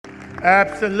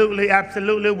Absolutely,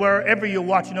 absolutely. Wherever you're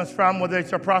watching us from, whether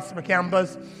it's our Prosper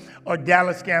campus or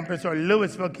Dallas campus or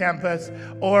Louisville campus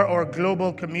or our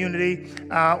global community,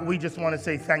 we just want to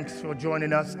say thanks for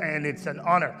joining us, and it's an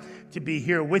honor to be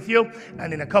here with you.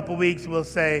 And in a couple weeks, we'll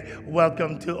say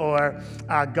welcome to our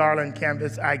Garland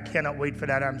campus. I cannot wait for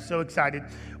that. I'm so excited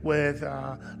with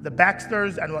the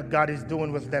Baxters and what God is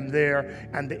doing with them there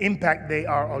and the impact they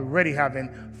are already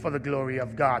having for the glory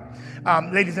of God.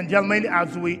 Ladies and gentlemen,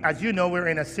 as you know, we're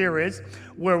in a series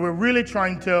where we're really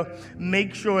trying to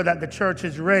make sure that the church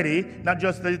is ready, not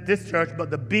just this church, but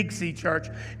the Big C church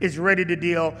is ready to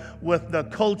deal with the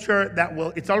culture that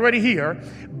it's already here,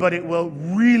 but it will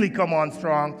really come on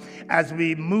strong as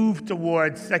we move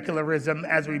towards secularism,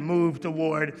 as we move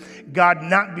toward God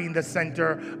not being the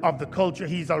center of the culture.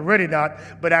 He's already not,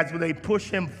 but as they push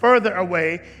him further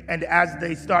away and as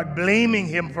they start blaming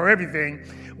him for everything,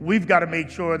 we've got to make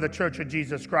sure the Church of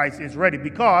Jesus Christ is ready,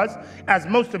 because, as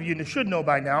most of you should know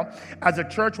by now, as a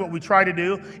church, what we try to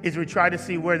do is we try to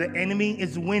see where the enemy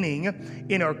is winning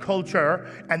in our culture,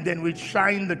 and then we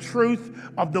shine the truth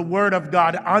of the Word of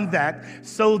God on that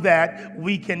so that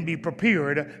we can be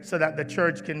prepared, so that the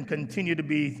church can continue to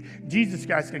be, Jesus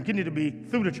Christ can continue to be,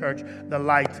 through the church, the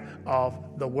light of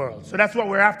the world. So that's what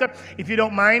we're after. If you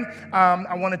don't mind,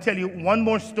 I want to tell you one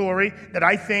more story that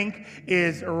I think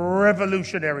is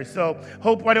revolutionary. So,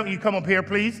 Hope, why don't you come up here,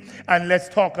 please, and let's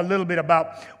talk a little bit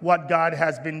about what God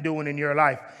has been doing in your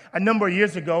life. A number of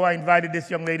years ago, I invited this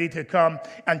young lady to come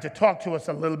and to talk to us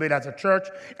a little bit as a church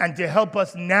and to help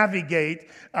us navigate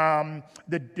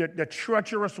the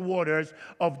treacherous waters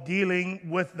of dealing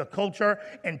with the culture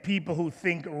and people who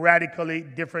think radically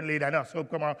differently than us. So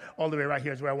come on, all the way right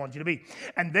here is where I want you to be.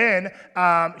 And then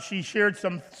she shared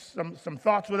some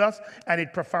thoughts with us, and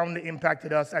it profoundly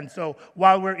impacted us. And so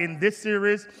while we're in this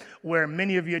series, where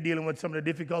many of you are dealing with some of the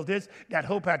difficulties that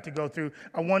Hope had to go through,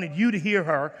 I wanted you to hear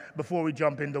her before we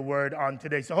jump into the word on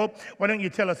today. So Hope, why don't you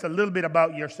tell us a little bit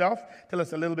about yourself? Tell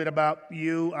us a little bit about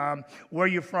you, where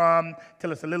you're from.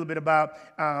 Tell us a little bit about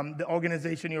the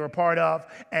organization you're a part of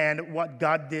and what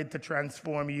God did to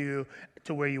transform you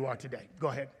to where you are today. Go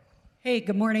ahead. Hey,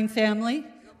 good morning, family.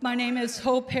 My name is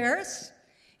Hope Harris,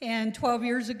 and 13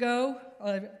 years ago,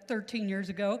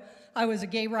 I was a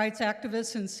gay rights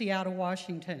activist in Seattle,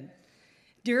 Washington.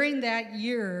 During that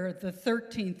year, the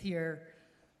 13th year,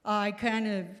 I kind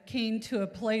of came to a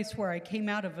place where I came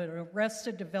out of an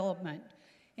arrested development,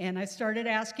 and I started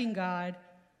asking God,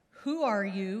 who are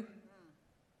you,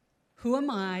 who am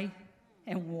I,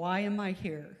 and why am I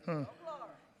here?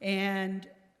 And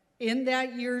in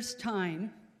that year's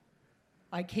time,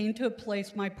 I came to a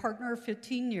place, my partner of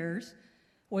 15 years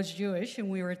was Jewish, and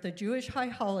we were at the Jewish high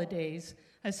holidays.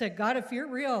 I said, God, if you're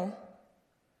real,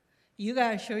 you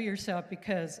got to show yourself,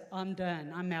 because I'm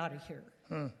done. I'm out of here.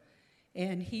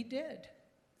 And he did,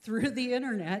 through the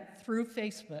internet, through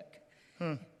Facebook.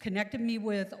 Connected me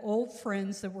with old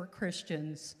friends that were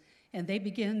Christians, and they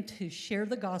began to share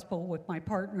the gospel with my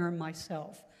partner and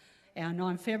myself. And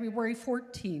on February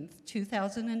 14th,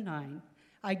 2009,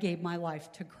 I gave my life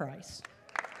to Christ.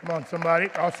 Come on, somebody.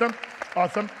 Awesome.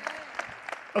 Awesome.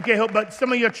 Okay, Hope, but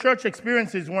some of your church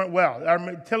experiences weren't well.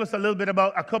 Tell us a little bit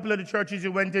about a couple of the churches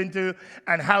you went into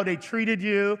and how they treated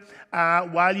you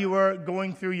while you were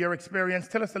going through your experience.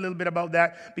 Tell us a little bit about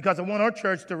that, because I want our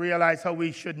church to realize how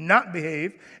we should not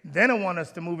behave. Then I want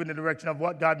us to move in the direction of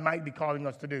what God might be calling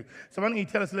us to do. So why don't you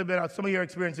tell us a little bit about some of your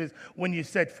experiences when you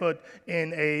set foot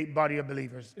in a body of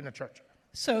believers in a church?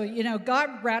 So,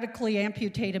 God radically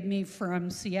amputated me from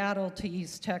Seattle to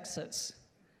East Texas.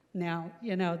 Now,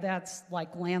 that's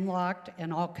like landlocked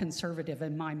and all conservative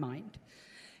in my mind.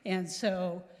 And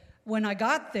so when I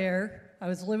got there, I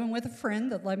was living with a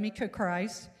friend that led me to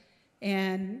Christ,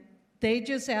 and they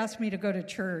just asked me to go to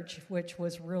church, which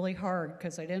was really hard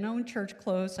because I didn't own church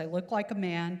clothes. I looked like a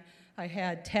man. I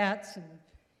had tats and,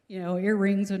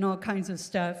 earrings and all kinds of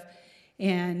stuff.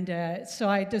 And so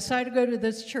I decided to go to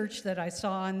this church that I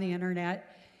saw on the internet.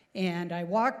 And I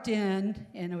walked in,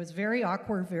 and it was very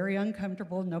awkward, very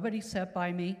uncomfortable. Nobody sat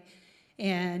by me.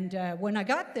 And when I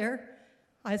got there,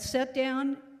 I sat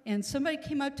down, and somebody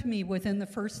came up to me within the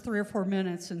first 3 or 4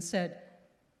 minutes and said,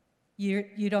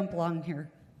 you don't belong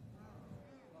here.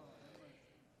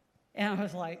 And I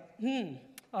was like,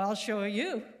 I'll show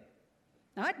you.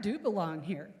 I do belong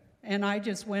here. And I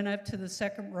just went up to the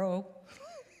second row,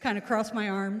 kind of crossed my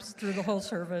arms through the whole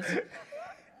service.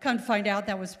 Come to find out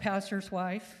that was the pastor's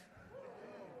wife.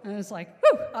 And I was like,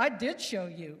 whew, I did show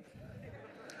you.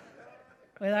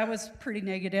 Well, that was pretty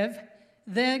negative.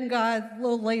 Then God, a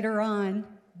little later on,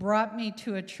 brought me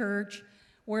to a church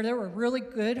where there were really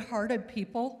good-hearted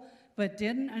people, but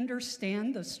didn't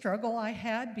understand the struggle I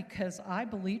had because I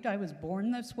believed I was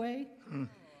born this way.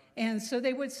 And so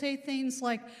they would say things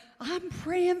like, I'm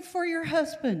praying for your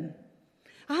husband.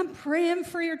 I'm praying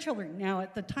for your children. Now,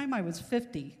 at the time I was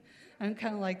 50, I'm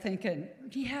kind of like thinking,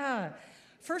 yeah.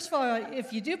 First of all,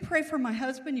 if you do pray for my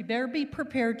husband, you better be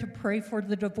prepared to pray for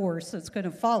the divorce that's going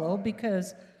to follow,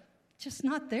 because it's just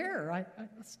not there.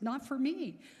 It's not for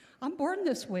me. I'm born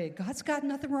this way. God's got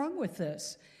nothing wrong with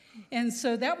this. And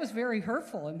so that was very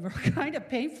hurtful and kind of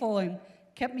painful and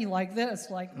kept me like this,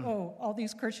 like, oh, all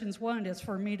these Christians want is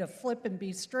for me to flip and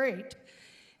be straight.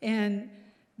 And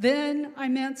then I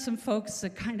met some folks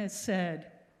that kind of said,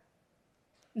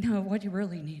 no, what you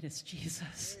really need is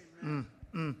Jesus. All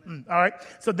right.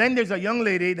 So then there's a young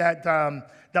lady that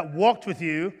that walked with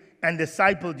you and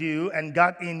discipled you and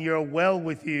got in your well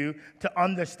with you to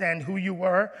understand who you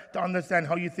were, to understand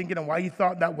how you're thinking and why you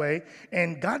thought that way.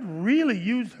 And God really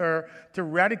used her to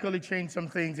radically change some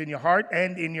things in your heart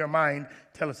and in your mind.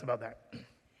 Tell us about that.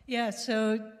 Yeah,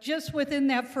 so just within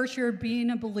that first year of being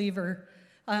a believer,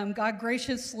 God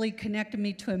graciously connected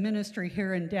me to a ministry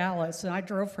here in Dallas, and I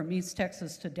drove from East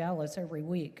Texas to Dallas every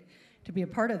week to be a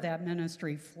part of that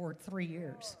ministry for 3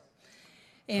 years.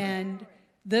 And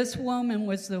this woman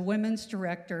was the women's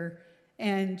director,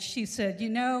 and she said, you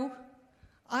know,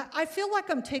 I feel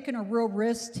like I'm taking a real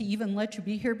risk to even let you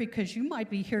be here, because you might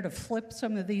be here to flip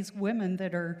some of these women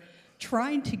that are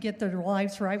trying to get their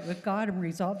lives right with God and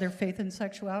resolve their faith and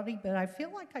sexuality, but I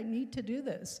feel like I need to do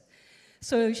this.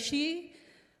 So she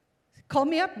called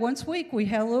me up once a week. We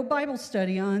had a little Bible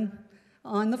study on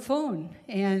the phone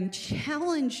and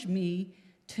challenged me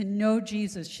to know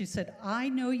Jesus. She said, I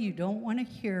know you don't want to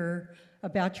hear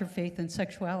about your faith and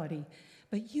sexuality,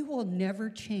 but you will never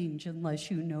change unless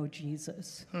you know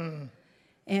Jesus.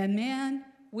 And man,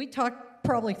 we talked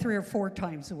probably 3 or 4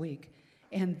 times a week,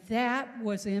 and that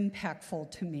was impactful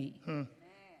to me.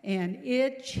 And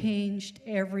it changed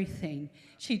everything.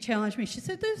 She challenged me. She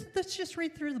said, let's just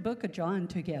read through the book of John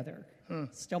together.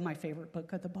 Still my favorite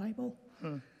book of the Bible.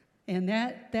 And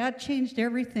that changed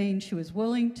everything. She was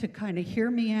willing to kind of hear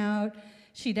me out.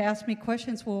 She'd ask me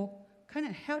questions. Well, kind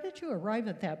of, how did you arrive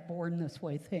at that born this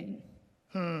way thing?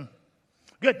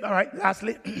 Good. All right.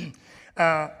 Lastly,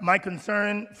 my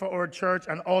concern for our church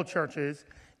and all churches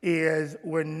is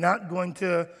we're not going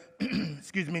to,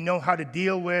 know how to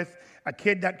deal with a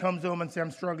kid that comes home and says,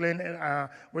 I'm struggling.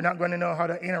 We're not going to know how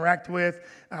to interact with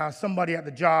somebody at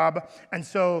the job. And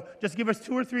so just give us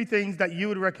 2 or 3 things that you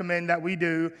would recommend that we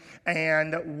do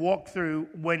and walk through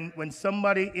when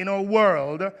somebody in our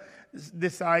world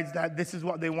decides that this is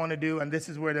what they want to do and this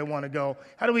is where they want to go.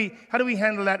 How do we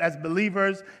handle that as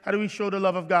believers? How do we show the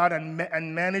love of God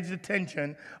and manage the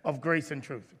tension of grace and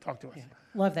truth? Talk to us. Yeah,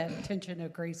 love that tension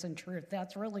of grace and truth.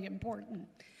 That's really important.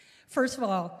 First of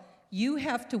all, you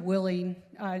have to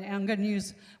I'm going to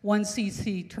use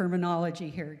 1cc terminology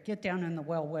here, get down in the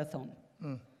well with them.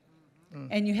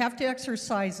 And you have to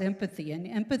exercise empathy, and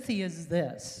empathy is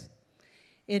this.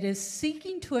 It is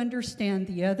seeking to understand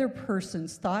the other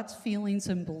person's thoughts, feelings,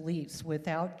 and beliefs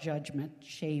without judgment,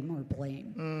 shame, or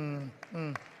blame.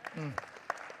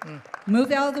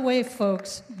 Move out of the way,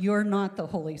 folks. You're not the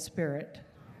Holy Spirit.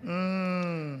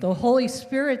 The Holy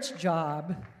Spirit's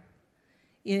job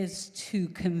is to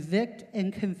convict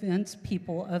and convince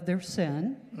people of their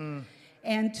sin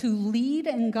and to lead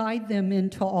and guide them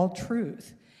into all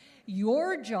truth.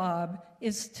 Your job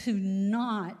is to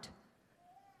not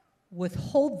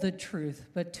withhold the truth,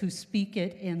 but to speak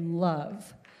it in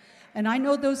love. And I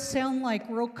know those sound like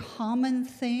real common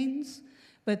things,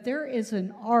 but there is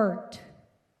an art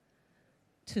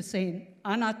to saying,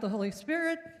 I'm not the Holy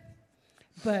Spirit,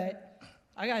 but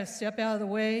I got to step out of the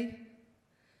way.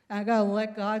 I got to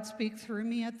let God speak through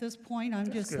me at this point. I'm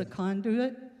just the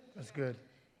conduit. That's good.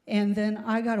 And then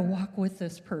I got to walk with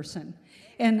this person.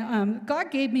 And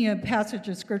God gave me a passage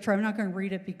of scripture. I'm not going to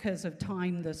read it because of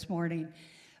time this morning.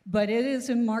 But it is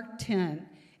in Mark 10,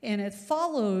 and it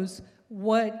follows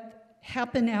what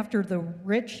happened after the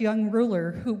rich young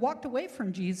ruler who walked away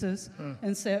from Jesus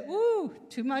and said, ooh,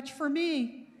 too much for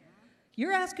me.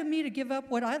 You're asking me to give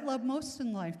up what I love most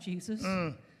in life, Jesus.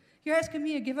 You're asking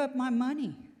me to give up my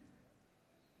money.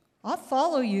 I'll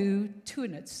follow you to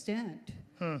an extent,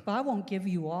 but I won't give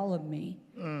you all of me.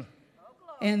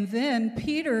 And then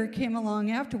Peter came along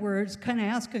afterwards, kind of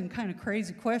asking kind of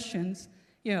crazy questions,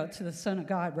 to the Son of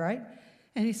God, right?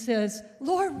 And he says,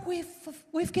 Lord,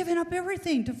 we've given up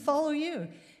everything to follow you.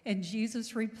 And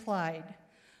Jesus replied,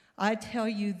 I tell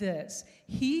you this,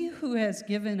 he who has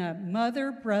given up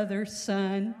mother, brother,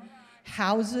 son,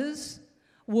 houses,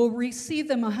 will receive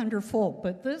them 100-fold.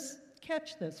 But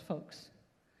catch this, folks.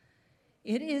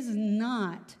 It is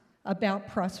not about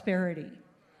prosperity.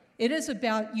 It is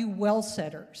about you well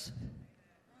setters.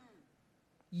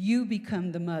 You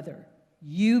become the mother.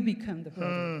 You become the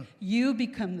brother. You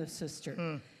become the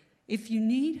sister. If you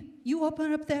need, you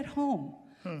open up that home.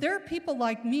 There are people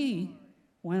like me.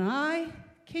 When I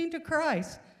came to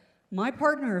Christ, my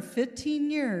partner of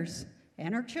 15 years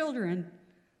and her children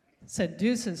said,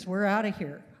 "Deuces, we're out of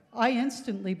here." I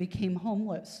instantly became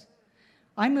homeless.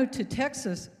 I moved to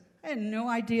Texas. I had no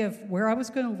idea of where I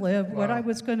was going to live, what I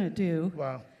was going to do.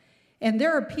 Wow. And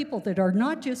there are people that are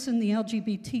not just in the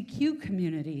LGBTQ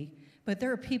community, but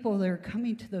there are people that are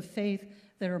coming to the faith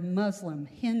that are Muslim,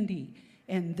 Hindi,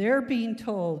 and they're being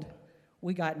told,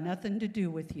 "We got nothing to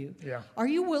do with you." Yeah. Are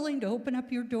you willing to open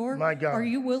up your door? My God. Are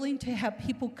you willing to have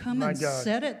people come My and God.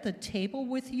 sit at the table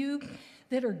with you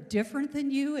that are different than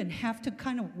you and have to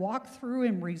kind of walk through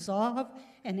and resolve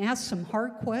and ask some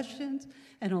hard questions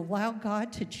and allow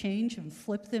God to change and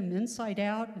flip them inside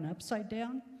out and upside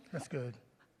down? That's good.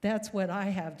 That's what I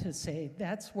have to say.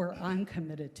 That's where I'm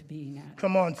committed to being at.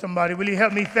 Come on, somebody. Will you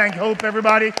help me thank Hope,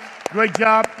 everybody? Great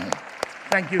job.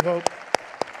 Thank you, Hope.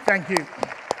 Thank you.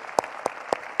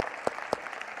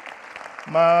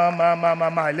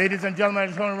 My. Ladies and gentlemen, I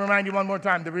just want to remind you one more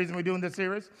time, the reason we're doing this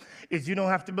series is you don't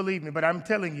have to believe me, but I'm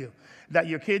telling you that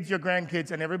your kids, your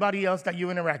grandkids, and everybody else that you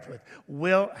interact with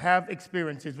will have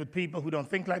experiences with people who don't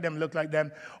think like them, look like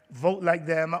them, vote like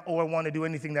them, or want to do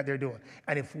anything that they're doing.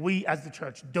 And if we as the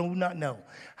church do not know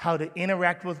how to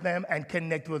interact with them and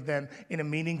connect with them in a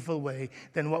meaningful way,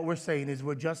 then what we're saying is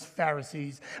we're just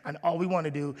Pharisees, and all we want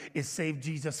to do is save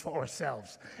Jesus for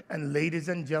ourselves. And ladies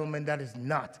and gentlemen, that is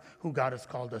not who God has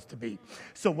called us to be.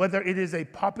 So whether it is a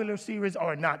popular series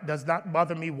or not does not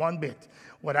bother me one bit.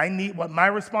 What my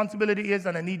responsibility is,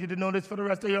 and I need you to know this for the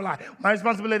rest of your life, my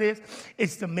responsibility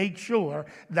is to make sure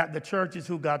that the church is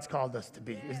who God's called us to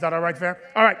be. Is that all right, fair?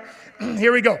 All right,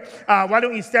 here we go. Why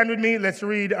don't you stand with me? Let's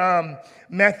read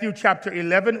Matthew chapter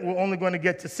 11. We're only going to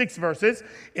get to 6 verses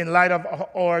in light of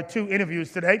our 2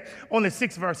 interviews today. Only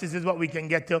 6 verses is what we can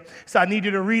get to. So I need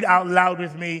you to read out loud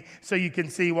with me so you can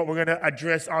see what we're going to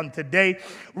address on today.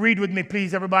 Read with me,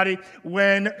 please, everybody.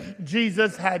 When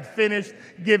Jesus had finished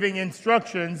giving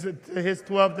instructions to his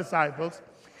 12 disciples,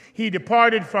 he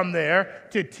departed from there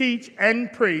to teach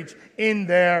and preach in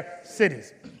their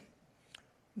cities.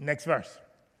 Next verse.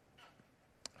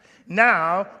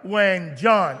 Now, when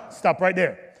John, stop right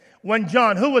there. When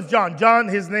John, who was John? John,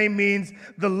 his name means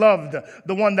the loved,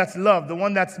 the one that's loved, the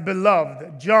one that's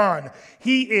beloved. John,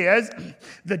 he is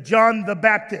the John the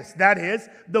Baptist. That is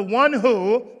the one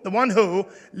who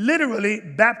literally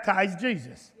baptized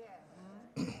Jesus.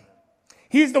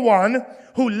 He's the one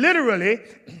who literally,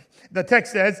 the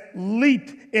text says,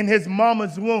 leaped in his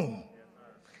mama's womb.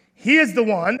 He is the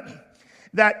one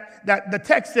that the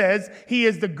text says he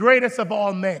is the greatest of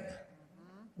all men.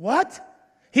 What?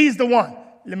 He's the one.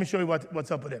 Let me show you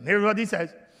what's up with him. Here's what he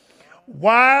says.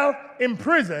 While in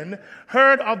prison,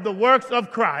 heard of the works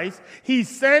of Christ, he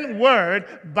sent word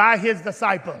by his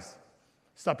disciples.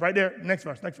 Stop right there. Next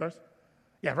verse.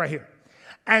 Yeah, right here.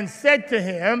 And said to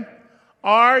him,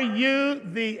 "Are you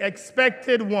the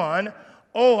expected one,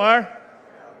 or..."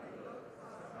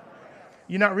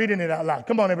 You're not reading it out loud.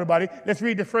 Come on, everybody. Let's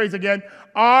read the phrase again.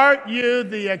 "Are you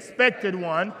the expected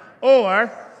one,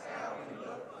 or..."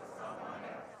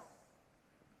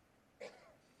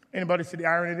 Anybody see the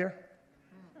irony there?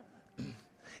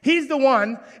 He's the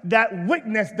one that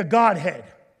witnessed the Godhead.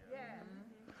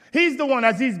 He's the one,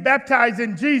 as he's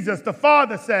baptizing Jesus, the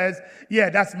Father says, "Yeah,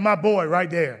 that's my boy right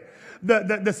there."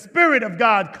 The Spirit of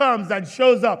God comes and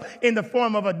shows up in the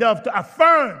form of a dove to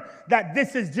affirm that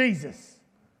this is Jesus.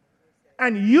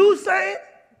 And you say,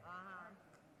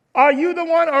 are you the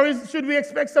one, or should we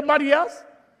expect somebody else?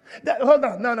 Hold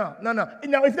on, no.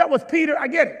 Now, if that was Peter, I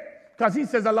get it, because he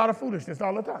says a lot of foolishness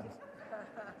all the time.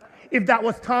 If that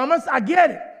was Thomas, I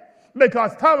get it,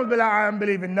 because Thomas be like, "I ain't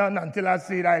believing nothing until I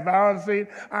see it. If I don't see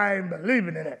it, I ain't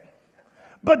believing in it."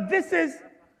 But this is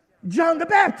John the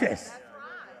Baptist.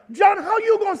 John, how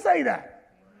you going to say that?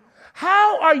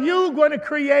 How are you going to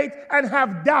create and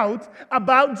have doubt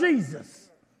about Jesus?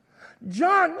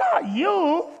 John, not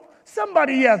you.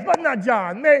 Somebody else, but not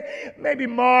John. Maybe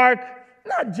Mark,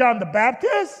 not John the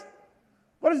Baptist.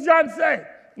 What does John say?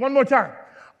 One more time.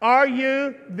 Are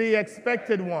you the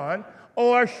expected one,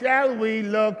 or shall we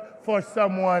look for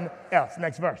someone else?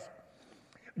 Next verse.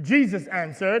 Jesus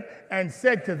answered and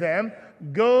said to them,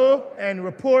 "Go and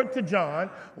report to John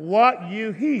what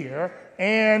you hear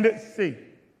and see."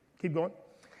 Keep going.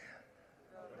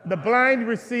 "The blind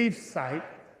receive sight,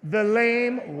 the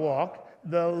lame walk,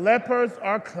 the lepers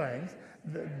are cleansed,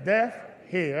 the deaf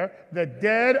here, the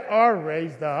dead are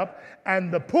raised up,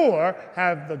 and the poor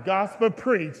have the gospel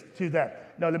preached to them.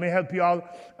 Now, let me help you all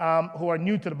who are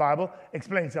new to the Bible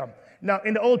explain something. Now,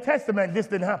 in the Old Testament, this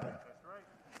didn't happen.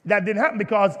 That didn't happen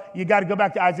because you got to go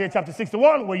back to Isaiah chapter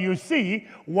 61 where you see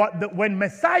when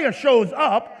Messiah shows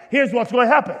up, here's what's going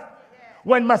to happen.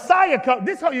 When Messiah comes,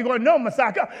 this is how you're going to know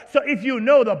Messiah comes. So if you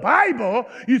know the Bible,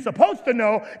 you're supposed to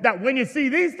know that when you see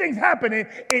these things happening,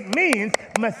 it means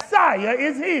Messiah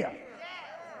is here.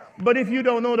 But if you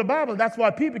don't know the Bible, that's why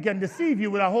people can deceive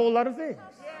you with a whole lot of things.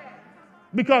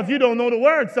 Because you don't know the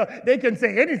word. So they can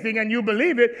say anything and you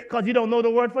believe it because you don't know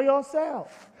the word for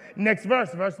yourself. Next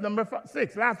verse number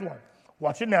 6, last one.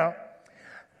 Watch it now.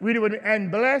 Read it with me.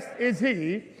 And blessed is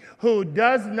he who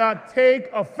does not take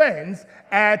offense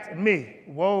at me.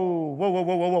 Whoa.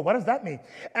 What does that mean?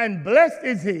 And blessed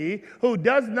is he who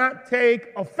does not take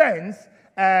offense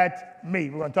at me.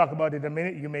 We're going to talk about it in a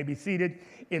minute. You may be seated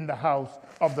in the house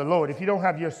of the Lord. If you don't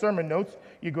have your sermon notes,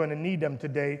 you're going to need them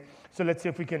today. So let's see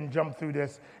if we can jump through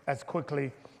this as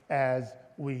quickly as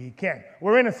we can.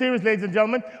 We're in a series, ladies and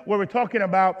gentlemen, where we're talking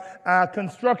about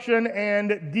construction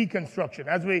and deconstruction.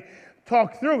 As we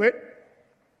talk through it,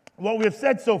 what we've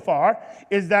said so far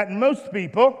is that most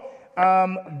people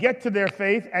get to their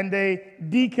faith and they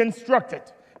deconstruct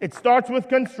it. It starts with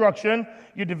construction.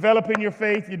 You're developing your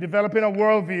faith, you're developing a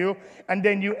worldview, and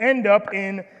then you end up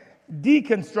in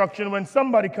deconstruction when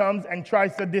somebody comes and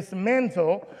tries to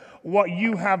dismantle what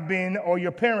you have been or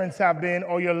your parents have been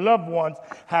or your loved ones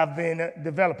have been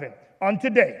developing. On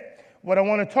today, what I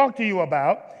want to talk to you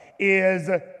about is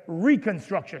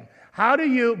reconstruction. How do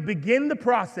you begin the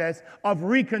process of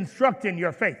reconstructing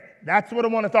your faith? That's what I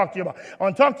want to talk to you about. I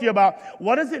want to talk to you about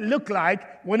what does it look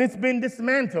like when it's been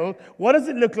dismantled? What does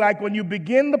it look like when you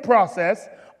begin the process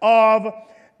of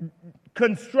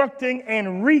constructing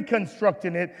and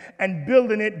reconstructing it and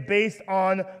building it based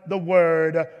on the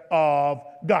Word of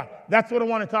God? That's what I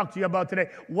want to talk to you about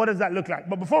today. What does that look like?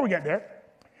 But before we get there,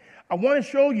 I want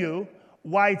to show you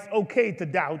why it's okay to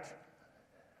doubt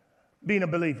being a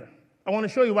believer. I want to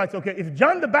show you why it's okay. If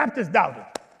John the Baptist doubted,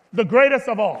 the greatest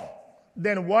of all,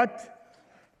 then what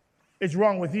is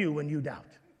wrong with you when you doubt?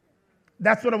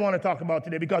 That's what I want to talk about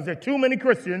today, because there are too many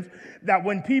Christians that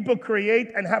when people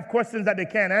create and have questions that they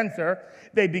can't answer,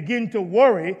 they begin to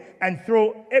worry and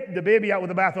throw the baby out with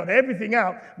the bathwater, everything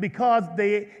out, because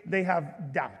they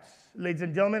have doubts. Ladies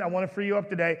and gentlemen, I want to free you up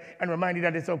today and remind you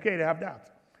that it's okay to have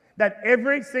doubts. That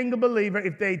every single believer,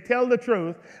 if they tell the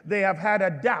truth, they have had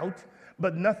a doubt,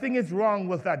 but nothing is wrong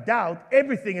with that doubt.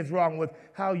 Everything is wrong with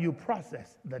how you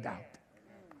process the doubt.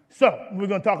 So, we're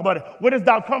going to talk about it. Where does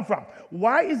doubt come from?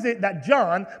 Why is it that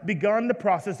John began the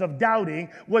process of doubting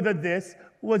whether this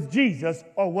was Jesus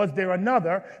or was there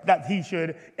another that he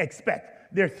should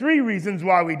expect? There are 3 reasons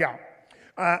why we doubt.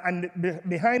 And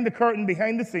behind the curtain,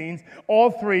 behind the scenes,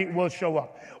 all 3 will show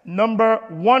up. Number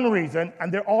 1 reason,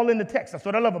 and they're all in the text. That's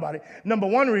what I love about it. Number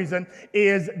 1 reason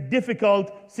is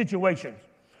difficult situations.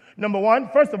 Number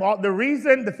 1, first of all,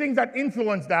 the things that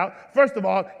influence doubt, first of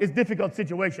all, is difficult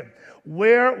situation.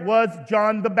 Where was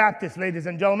John the Baptist, ladies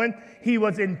and gentlemen? He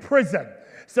was in prison.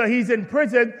 So he's in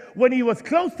prison. When he was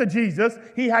close to Jesus,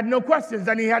 he had no questions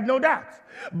and he had no doubts.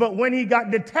 But when he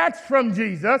got detached from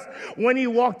Jesus, when he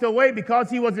walked away because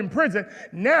he was in prison,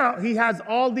 now he has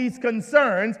all these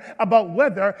concerns about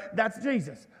whether that's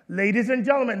Jesus. Ladies and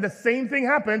gentlemen, the same thing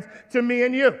happens to me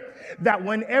and you. That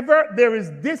whenever there is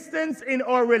distance in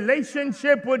our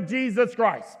relationship with Jesus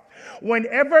Christ,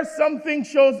 whenever something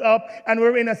shows up and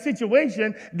we're in a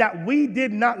situation that we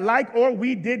did not like or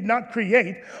we did not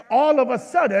create, all of a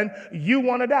sudden you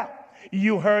want to doubt.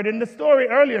 You heard in the story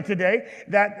earlier today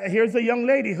that here's a young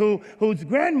lady whose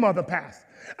grandmother passed.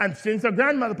 And since her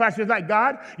grandmother passed, she was like,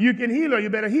 God, you can heal her. You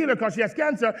better heal her because she has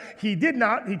cancer. He did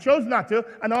not. He chose not to.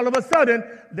 And all of a sudden,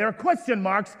 there are question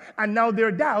marks. And now there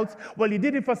are doubts. Well, you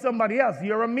did it for somebody else.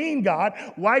 You're a mean God.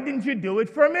 Why didn't you do it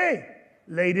for me?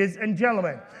 Ladies and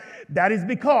gentlemen, that is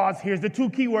because, here's the 2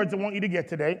 key words I want you to get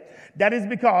today. That is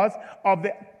because of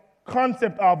the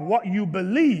concept of what you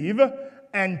believe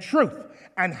and truth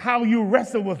and how you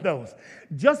wrestle with those.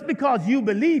 Just because you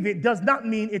believe it does not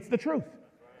mean it's the truth.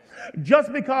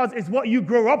 Just because it's what you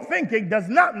grew up thinking does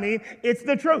not mean it's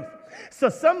the truth. So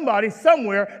somebody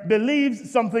somewhere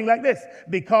believes something like this.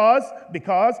 Because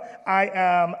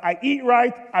I eat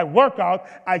right, I work out,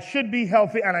 I should be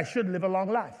healthy, and I should live a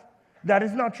long life. That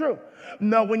is not true.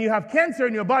 Now, when you have cancer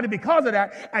in your body because of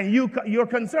that, and you're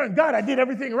concerned, God, I did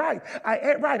everything right. I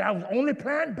ate right. I was only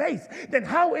plant-based. Then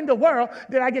how in the world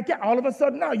did I get cancer? All of a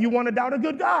sudden now you want to doubt a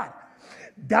good God.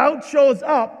 Doubt shows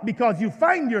up because you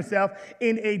find yourself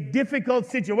in a difficult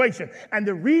situation. And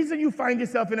the reason you find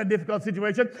yourself in a difficult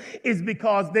situation is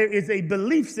because there is a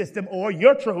belief system or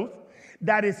your truth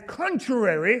that is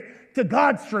contrary to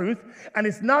God's truth. And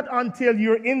it's not until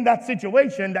you're in that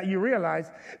situation that you realize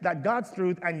that God's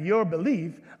truth and your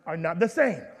belief are not the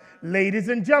same. Ladies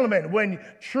and gentlemen, when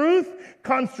truth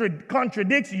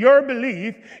contradicts your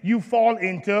belief, you fall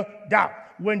into doubt.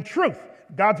 When truth,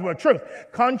 God's word, truth,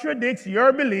 contradicts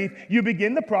your belief, you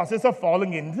begin the process of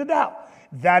falling into doubt.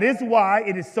 That is why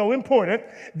it is so important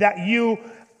that you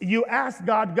ask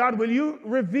God, God, will you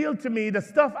reveal to me the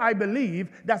stuff I believe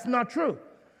that's not true?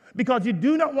 Because you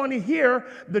do not want to hear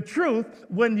the truth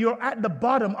when you're at the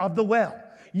bottom of the well.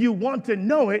 You want to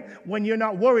know it when you're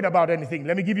not worried about anything.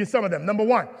 Let me give you some of them. Number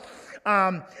one,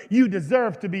 you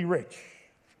deserve to be rich.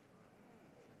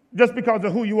 Just because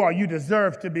of who you are, you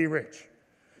deserve to be rich.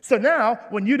 So now,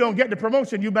 when you don't get the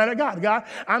promotion, you better God,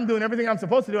 I'm doing everything I'm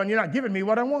supposed to do, and you're not giving me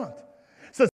what I want.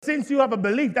 So since you have a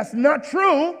belief that's not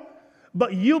true,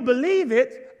 but you believe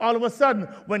it, all of a sudden,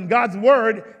 when God's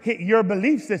word hit your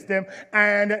belief system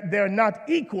and they're not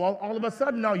equal, all of a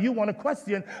sudden now you want to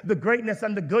question the greatness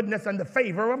and the goodness and the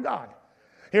favor of God.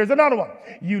 Here's another one.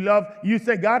 You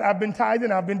say, God, I've been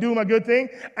tithing, I've been doing my good thing.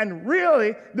 And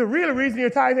really, the real reason you're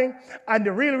tithing and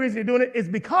the real reason you're doing it is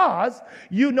because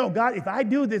you know, God, if I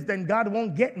do this, then God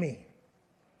won't get me.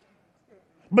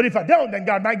 But if I don't, then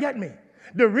God might get me.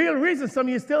 The real reason some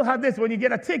of you still have this, when you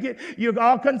get a ticket, you're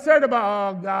all concerned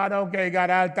about, oh, God, okay, God,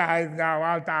 I'll tithe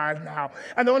now.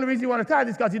 And the only reason you want to tithe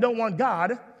is because you don't want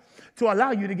God to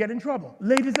allow you to get in trouble.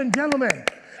 Ladies and gentlemen,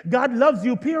 God loves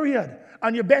you, period.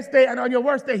 On your best day and on your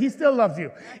worst day, he still loves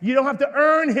you. You don't have to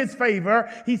earn his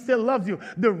favor. He still loves you.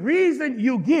 The reason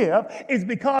you give is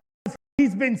because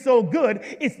he's been so good,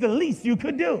 it's the least you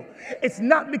could do. It's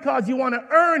not because you want to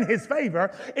earn his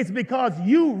favor. It's because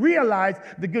you realize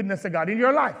the goodness of God in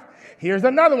your life. Here's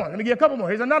another one. Let me give you a couple more.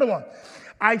 Here's another one.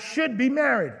 I should be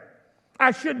married. I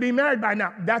should be married by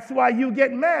now. That's why you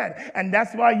get mad. And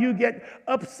that's why you get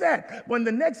upset when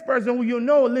the next person who you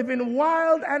know living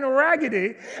wild and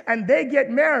raggedy and they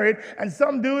get married and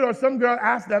some dude or some girl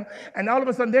asks them and all of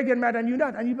a sudden they get mad and you're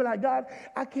not. And you be like, God,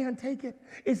 I can't take it.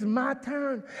 It's my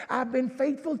turn. I've been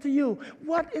faithful to you.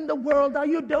 What in the world are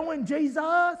you doing,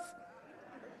 Jesus?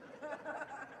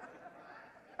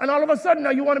 And all of a sudden now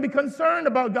you want to be concerned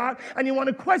about God and you want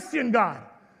to question God.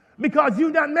 Because you're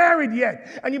not married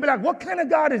yet. And you be like, what kind of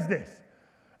God is this?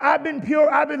 I've been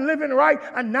pure, I've been living right,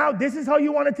 and now this is how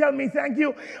you want to tell me thank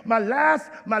you? My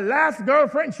last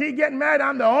girlfriend, she getting mad,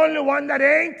 I'm the only one that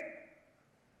ain't.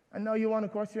 And now you want to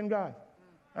question God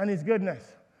and his goodness.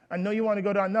 And now you want to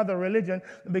go to another religion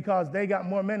because they got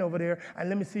more men over there, and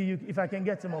let me see you if I can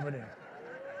get some over there.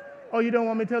 Oh, you don't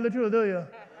want me to tell the truth, do you?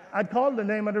 I'd call the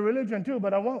name of the religion too,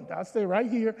 but I won't. I'll stay right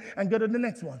here and go to the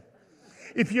next one.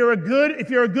 If you're a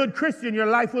good Christian, your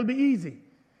life will be easy.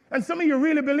 And some of you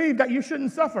really believe that you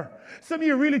shouldn't suffer. Some of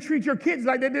you really treat your kids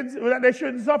like they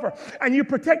shouldn't suffer. And you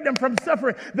protect them from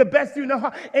suffering the best you know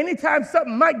how. Anytime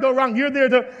something might go wrong, you're there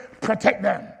to protect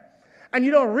them. And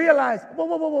you don't realize,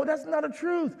 whoa, that's not a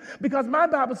truth. Because my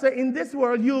Bible says in this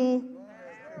world you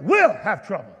will have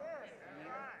trouble.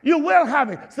 You will have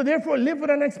it. So therefore, live with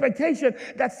an expectation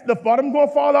that the bottom going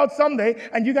to fall out someday,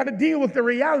 and you got to deal with the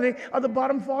reality of the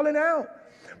bottom falling out.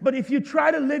 But if you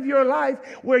try to live your life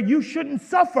where you shouldn't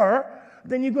suffer,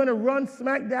 then you're going to run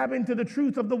smack dab into the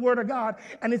truth of the Word of God,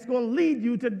 and it's going to lead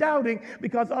you to doubting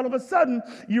because all of a sudden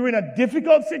you're in a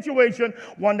difficult situation,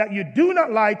 one that you do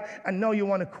not like, and now you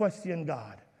want to question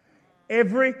God.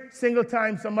 Every single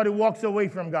time somebody walks away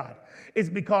from God, it's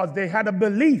because they had a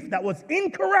belief that was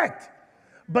incorrect.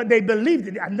 But they believed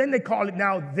it, and then they call it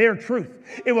now their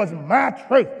truth. It was my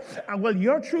truth. And well,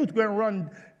 your truth going to run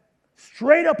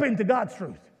straight up into God's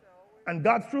truth. And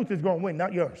God's truth is going to win,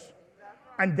 not yours.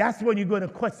 And that's when you're going to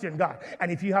question God.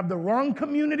 And if you have the wrong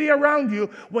community around you,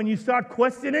 when you start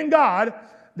questioning God,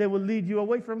 they will lead you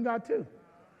away from God too.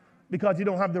 Because you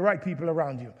don't have the right people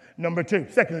around you. Number two,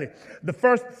 secondly,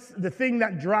 the thing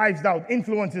that drives doubt,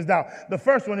 influences doubt. The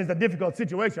first one is a difficult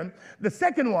situation. The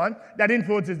second one that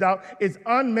influences doubt is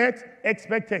unmet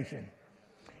expectation.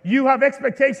 You have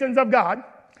expectations of God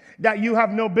that you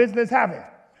have no business having.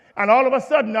 And all of a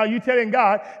sudden now you're telling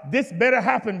God, this better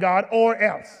happen, God, or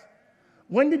else.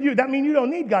 That means you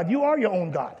don't need God. You are your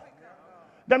own God.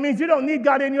 That means you don't need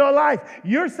God in your life.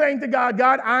 You're saying to God,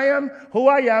 God, I am who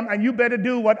I am, and you better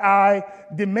do what I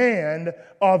demand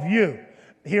of you.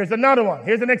 Here's another one.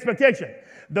 Here's an expectation.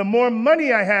 The more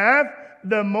money I have,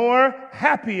 the more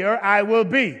happier I will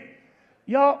be.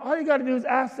 Y'all, all you got to do is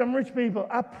ask some rich people.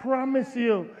 I promise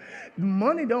you,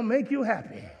 money don't make you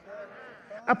happy.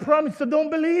 I promise, so don't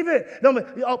believe it.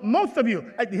 Most of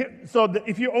you,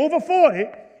 if you're over 40,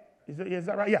 is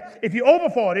that right? Yeah. If you're over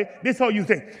 40, this is how you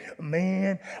think.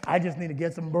 Man, I just need to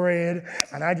get some bread,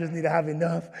 and I just need to have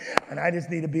enough, and I just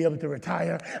need to be able to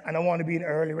retire, and I want to be in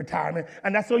early retirement.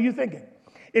 And that's how you're thinking.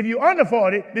 If you're under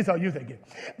 40, this is how you're thinking.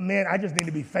 Man, I just need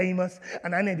to be famous,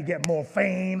 and I need to get more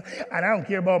fame, and I don't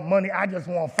care about money. I just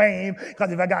want fame,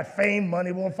 because if I got fame,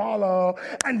 money won't follow.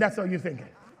 And that's how you're thinking.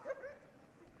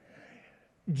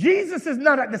 Jesus is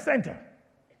not at the center.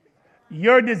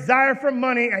 Your desire for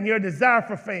money and your desire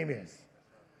for fame is.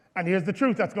 And here's the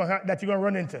truth that you're going to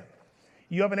run into.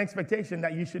 You have an expectation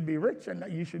that you should be rich and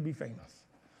that you should be famous.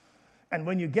 And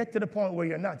when you get to the point where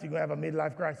you're not, you're going to have a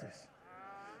midlife crisis.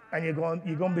 And you're going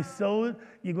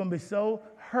to be so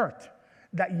hurt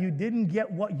that you didn't get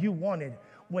what you wanted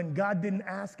when God didn't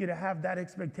ask you to have that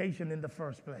expectation in the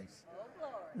first place.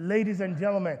 Ladies and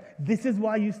gentlemen, this is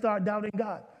why you start doubting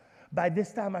God. By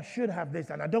this time, I should have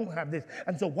this, and I don't have this.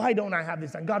 And so why don't I have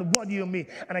this? And God, what do you mean?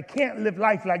 And I can't live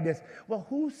life like this. Well,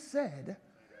 who said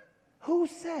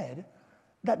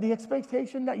that the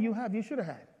expectation that you have, you should have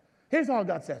had? Here's all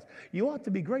God says. You ought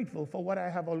to be grateful for what I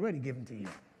have already given to you.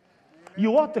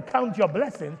 You ought to count your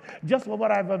blessings just for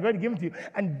what I've already given to you.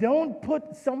 And don't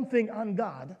put something on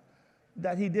God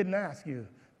that he didn't ask you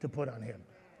to put on him.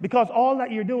 Because all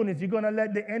that you're doing is you're going to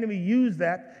let the enemy use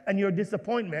that and your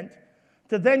disappointment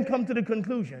to then come to the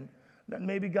conclusion that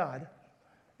maybe God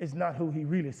is not who he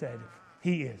really said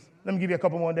he is. Let me give you a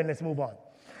couple more, then let's move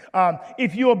on.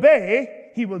 If you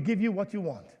obey, he will give you what you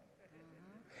want.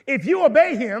 If you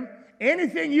obey him,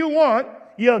 anything you want,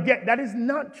 you'll get. That is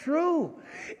not true.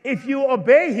 If you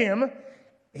obey him,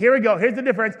 here we go. Here's the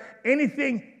difference.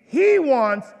 Anything he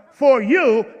wants for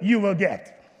you, you will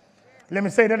get. Let me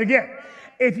say that again.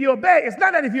 If you obey, it's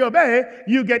not that if you obey,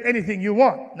 you get anything you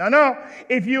want. No.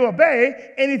 If you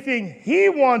obey, anything he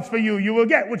wants for you, you will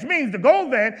get. Which means the goal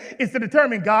then is to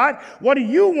determine, God, what do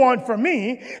you want for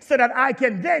me so that I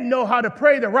can then know how to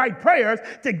pray the right prayers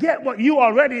to get what you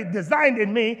already designed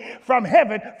in me from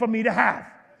heaven for me to have.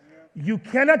 You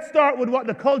cannot start with what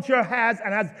the culture has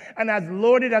and has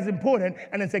loaded as important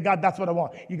and then say, God, that's what I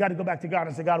want. You got to go back to God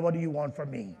and say, God, what do you want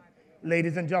from me?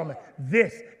 Ladies and gentlemen,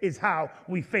 this is how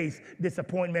we face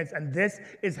disappointments, and this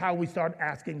is how we start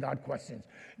asking God questions.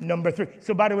 Number 3.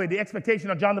 So, by the way, the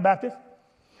expectation of John the Baptist,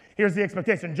 here's the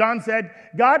expectation. John said,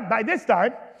 God, by this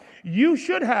time, you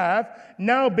should have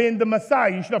now been the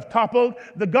Messiah. You should have toppled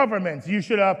the governments. You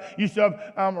should have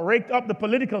raked up the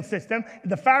political system.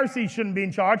 The Pharisees shouldn't be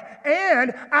in charge,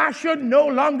 and I should no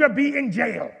longer be in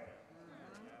jail.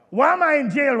 Why am I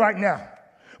in jail right now?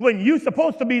 When you're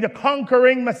supposed to be the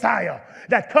conquering Messiah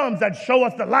that comes and show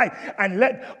us the light and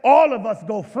let all of us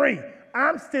go free.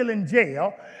 I'm still in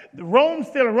jail. Rome's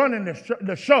still running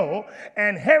the show,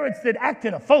 and Herod's still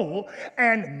acting a fool,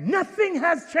 and nothing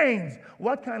has changed.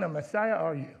 What kind of Messiah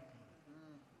are you?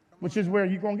 Which is where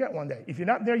you're going to get one day. If you're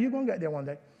not there, you're going to get there one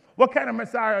day. What kind of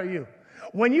Messiah are you?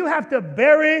 When you have to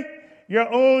bury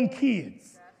your own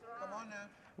kids,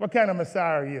 what kind of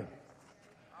Messiah are you?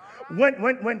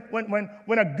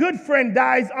 When a good friend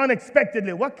dies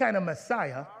unexpectedly, what kind of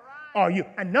Messiah are you?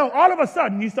 And now, all of a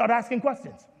sudden, you start asking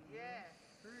questions.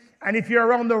 And if you're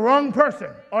around the wrong person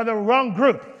or the wrong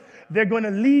group, they're going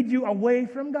to lead you away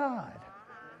from God.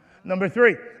 Number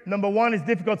 3. Number 1 is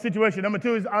difficult situation. Number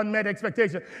 2 is unmet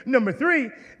expectation. Number 3,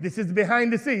 this is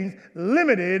behind the scenes,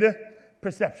 limited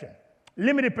perception.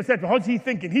 Limited perception. How's he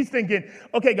thinking? He's thinking,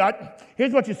 okay, God,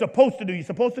 here's what you're supposed to do. You're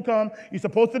supposed to come. You're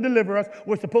supposed to deliver us.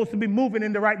 We're supposed to be moving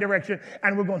in the right direction,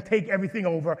 and we're going to take everything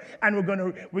over. And we're going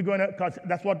to, because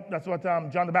that's what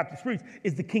John the Baptist preached,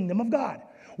 is the kingdom of God.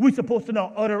 We're supposed to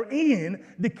now utter in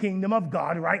the kingdom of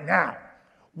God right now.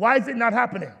 Why is it not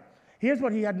happening? Here's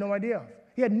what he had no idea of.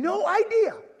 He had no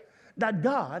idea that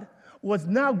God was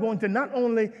now going to not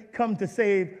only come to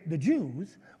save the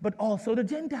Jews, but also the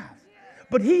Gentiles.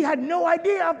 But he had no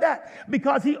idea of that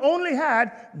because he only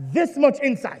had this much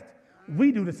insight.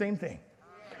 We do the same thing.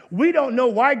 We don't know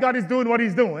why God is doing what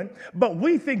he's doing, but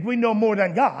we think we know more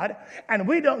than God, and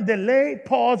we don't delay,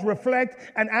 pause,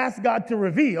 reflect, and ask God to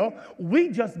reveal.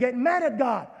 We just get mad at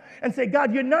God and say,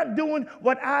 God, you're not doing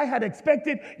what I had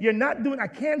expected. You're not doing, I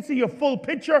can't see your full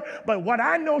picture, but what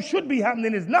I know should be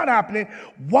happening is not happening.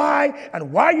 Why?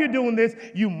 And why you're doing this,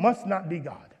 you must not be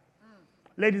God.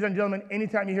 Ladies and gentlemen,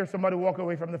 anytime you hear somebody walk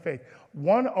away from the faith,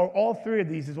 one or all 3 of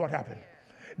these is what happened.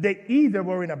 They either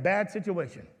were in a bad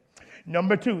situation.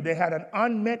 Number 2, they had an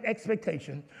unmet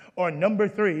expectation. Or number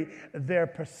 3, their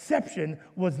perception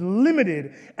was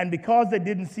limited. And because they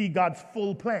didn't see God's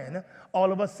full plan,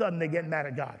 all of a sudden they get mad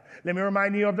at God. Let me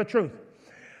remind you of the truth.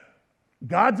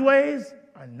 God's ways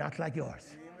are not like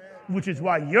yours. Which is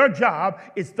why your job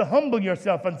is to humble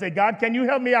yourself and say, God, can you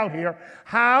help me out here?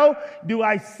 How do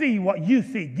I see what you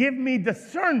see? Give me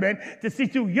discernment to see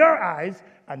through your eyes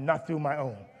and not through my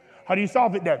own. How do you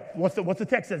solve it then? What's the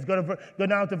text says? Go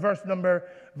down to verse number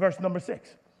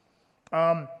 6.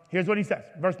 Here's what he says.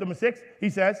 Verse number 6, he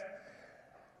says,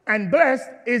 and blessed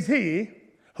is he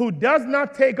who does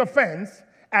not take offense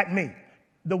at me.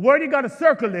 The word you got to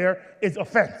circle there is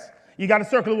offense. You got to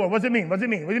circle the word. What does it mean? What does it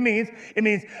mean? What it means? It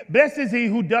means, blessed is he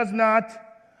who does not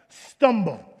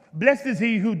stumble. Blessed is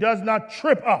he who does not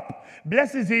trip up.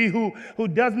 Blessed is he who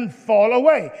doesn't fall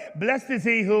away. Blessed is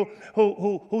he who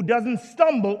doesn't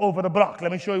stumble over the block.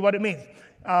 Let me show you what it means.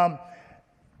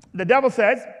 The devil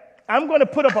says, I'm going to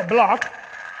put up a block.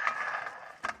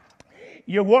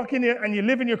 You're walking here and you're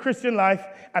living your Christian life,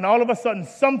 and all of a sudden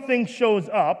something shows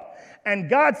up, and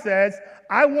God says,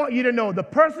 I want you to know the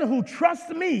person who trusts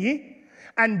me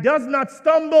and does not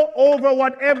stumble over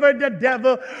whatever the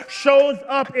devil shows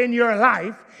up in your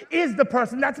life is the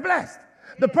person that's blessed.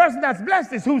 The person that's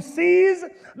blessed is who sees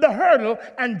the hurdle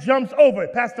and jumps over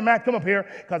it. Pastor Matt, come up here,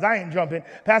 because I ain't jumping.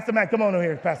 Pastor Matt, come on over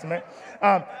here, Pastor Matt.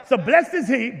 So blessed is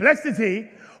he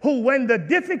who, when the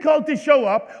difficulties show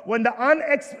up, when the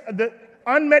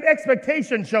unmet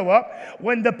expectations show up,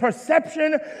 when the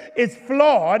perception is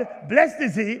flawed, blessed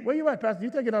is he. Where you at, Pastor?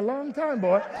 You're taking a long time,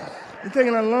 boy. You're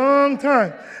taking a long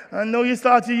time. I know you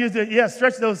start to use it. Yeah,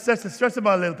 stretch them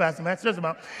out a little, Pastor Matt. Stretch them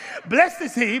out. Blessed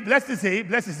is he. Blessed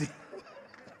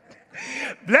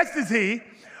is he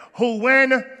who,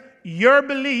 when your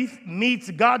belief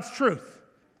meets God's truth,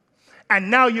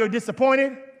 and now you're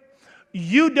disappointed,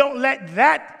 you don't let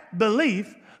that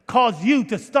belief cause you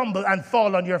to stumble and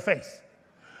fall on your face.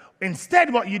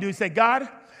 Instead, what you do is say, God,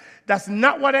 that's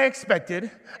not what I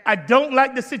expected. I don't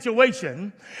like the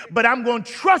situation, but I'm going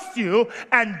to trust you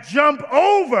and jump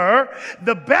over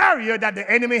the barrier that the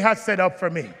enemy has set up for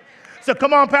me. So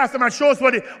come on, Pastor Matt, show us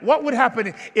what would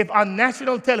happen if on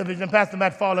national television Pastor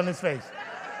Matt fall on his face.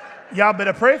 Y'all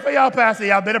better pray for y'all, Pastor.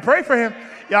 Y'all better pray for him.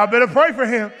 Y'all better pray for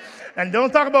him. And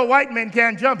don't talk about white men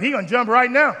can't jump. He going to jump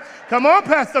right now. Come on,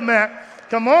 Pastor Matt.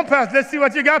 Come on, Pastor. Let's see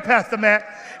what you got, Pastor Matt.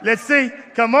 Let's see.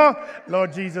 Come on.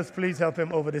 Lord Jesus, please help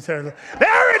him over this hurdle.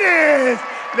 There it is.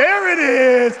 There it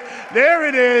is. There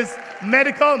it is.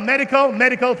 Medical,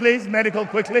 please. Medical,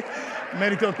 quickly.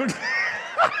 Medical, quickly.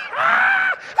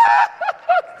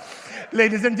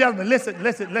 Ladies and gentlemen, listen.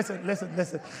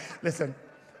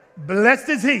 Blessed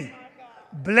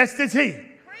is he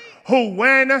who,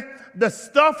 when the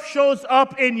stuff shows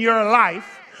up in your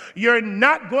life, you're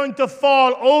not going to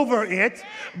fall over it,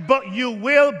 but you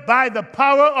will, by the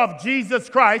power of Jesus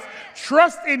Christ,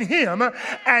 trust in him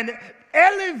and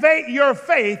elevate your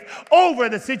faith over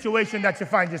the situation that you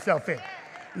find yourself in.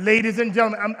 Ladies and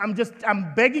gentlemen,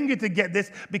 I'm begging you to get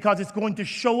this, because it's going to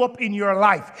show up in your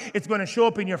life. It's going to show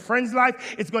up in your friend's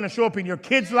life. It's going to show up in your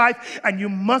kid's life. And you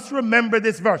must remember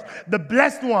this verse. The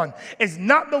blessed one is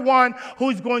not the one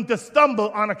who's going to stumble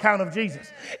on account of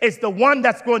Jesus. It's the one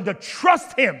that's going to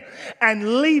trust him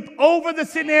and leap over the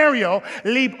scenario,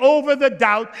 leap over the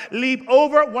doubt, leap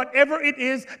over whatever it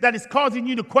is that is causing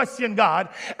you to question God,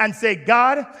 and say,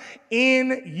 God,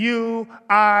 in you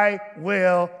I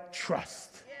will trust.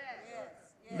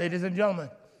 Ladies and gentlemen,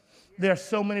 there are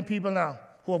so many people now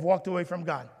who have walked away from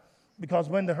God because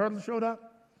when the hurdle showed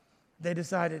up, they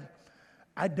decided,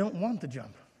 I don't want to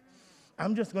jump.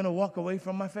 I'm just going to walk away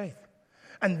from my faith.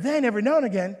 And then every now and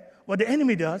again, what the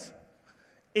enemy does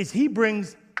is he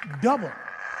brings double.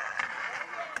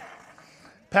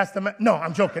 Pastor Matt, no,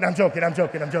 I'm joking. What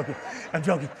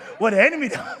the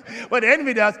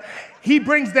enemy does, he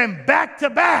brings them back to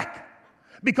back.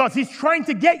 Because he's trying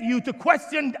to get you to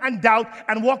question and doubt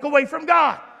and walk away from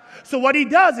God. So what he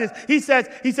does is he says,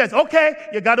 okay,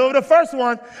 you got over the first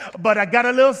one, but I got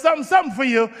a little something for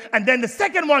you. And then the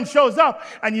second one shows up,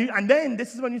 and then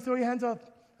this is when you throw your hands up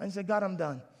and you say, God, I'm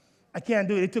done. I can't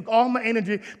do it. It took all my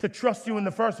energy to trust you in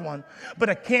the first one, but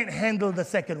I can't handle the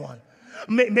second one.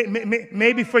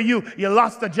 Maybe for you, you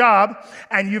lost a job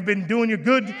and you've been doing your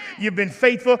good, you've been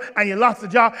faithful, and you lost a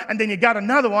job, and then you got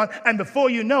another one, and before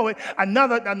you know it,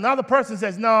 another person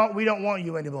says, no, we don't want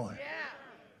you anymore. Yeah.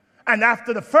 And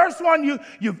after the first one, you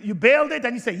bailed it,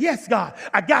 and you say, yes, God,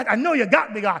 I know you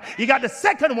got me, God. You got the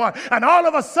second one, and all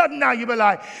of a sudden now you be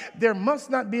like, there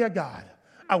must not be a God.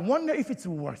 I wonder if it's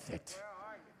worth it.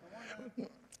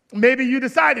 Maybe you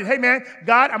decided, hey man,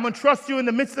 God, I'm going to trust you in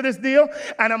the midst of this deal,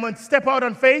 and I'm going to step out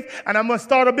on faith, and I'm going to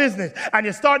start a business. And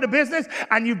you start the business,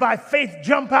 and you by faith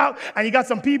jump out, and you got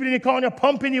some people in your corner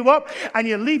pumping you up, and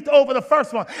you leaped over the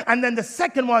first one. And then the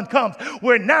second one comes,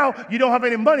 where now you don't have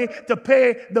any money to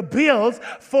pay the bills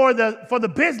for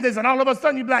the business, and all of a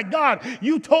sudden you're like, God,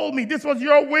 you told me this was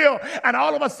your will, and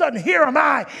all of a sudden here am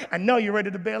I. And now you're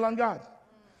ready to bail on God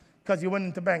because you went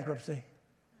into bankruptcy.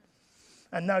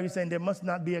 And now you're saying there must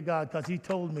not be a God because he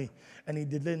told me and he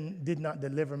did not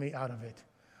deliver me out of it.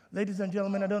 Ladies and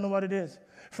gentlemen, I don't know what it is.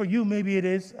 For you, maybe it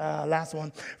is. Last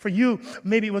one. For you,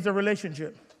 maybe it was a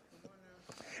relationship.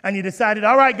 And you decided,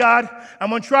 all right, God, I'm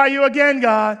going to try you again,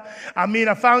 God.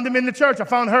 I found him in the church. I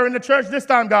found her in the church this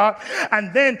time, God.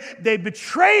 And then they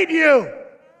betrayed you.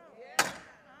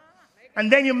 And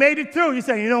then you made it through. You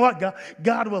say, you know what,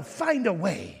 God will find a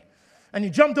way. And you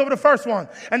jumped over the first one.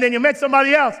 And then you met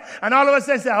somebody else. And all of a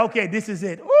sudden say, okay, this is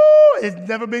it. Ooh, it's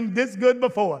never been this good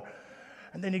before.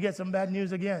 And then you get some bad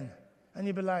news again. And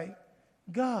you be like,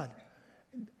 God,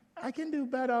 I can do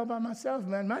bad all by myself,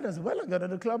 man. Might as well go to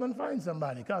the club and find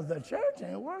somebody because the church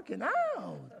ain't working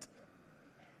out.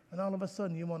 And all of a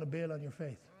sudden you want to bail on your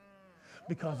faith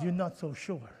because you're not so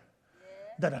sure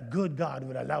that a good God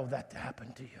would allow that to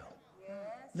happen to you.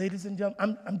 Ladies and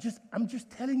gentlemen, I'm just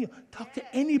telling you, talk to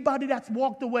anybody that's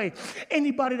walked away,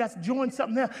 anybody that's joined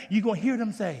something else, you're going to hear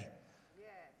them say,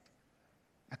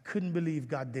 I couldn't believe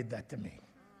God did that to me.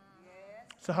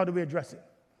 So how do we address it?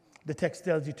 The text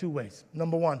tells you two ways.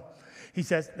 Number one, he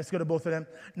says, let's go to both of them.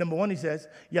 Number one, he says,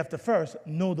 you have to first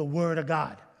know the word of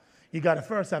God. You got to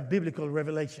first have biblical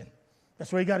revelation.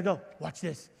 That's where you got to go. Watch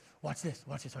this. Watch this.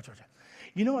 Watch this. Watch this.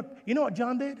 You know what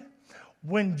John did?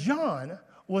 When John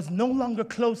was no longer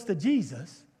close to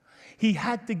Jesus, he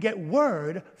had to get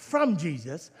word from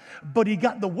Jesus, but he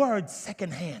got the word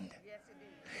secondhand.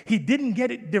 He didn't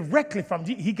get it directly from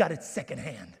Jesus. He got it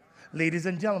secondhand. Ladies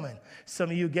and gentlemen, some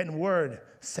of you getting word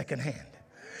secondhand.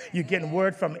 You're getting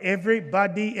word from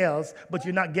everybody else, but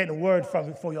you're not getting word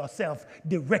for yourself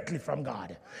directly from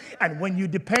God. And when you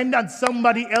depend on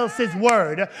somebody else's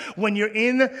word, when you're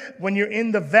in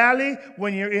the valley,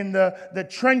 when you're in the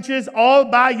trenches all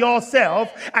by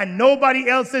yourself and nobody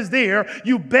else is there,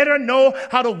 you better know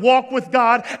how to walk with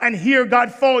God and hear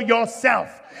God for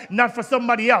yourself. Not for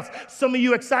somebody else. Some of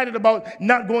you excited about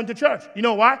not going to church. You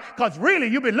know why? Because really,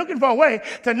 you've been looking for a way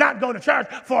to not go to church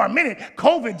for a minute.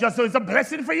 COVID just is a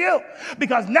blessing for you.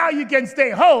 Because now you can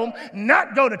stay home,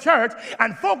 not go to church,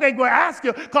 and folk ain't going to ask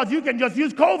you because you can just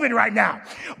use COVID right now.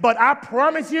 But I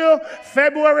promise you,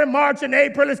 February, March, and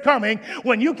April is coming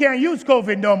when you can't use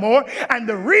COVID no more, and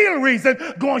the real reason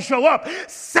going to show up.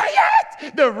 Say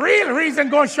it! The real reason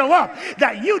going to show up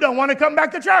that you don't want to come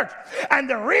back to church. And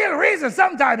the real reason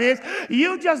sometimes is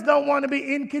you just don't want to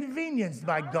be inconvenienced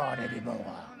by God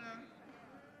anymore.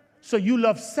 So you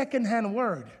love secondhand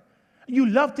word. You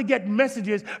love to get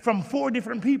messages from 4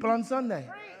 different people on Sunday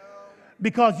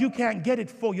because you can't get it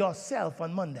for yourself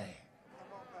on Monday.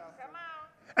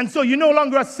 And so you're no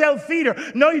longer a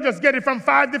self-feeder. No, you just get it from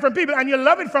 5 different people, and you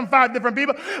love it from 5 different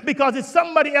people because it's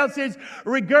somebody else's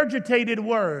regurgitated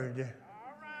word.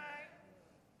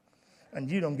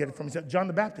 And you don't get it from John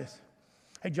the Baptist.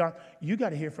 Hey, John, you got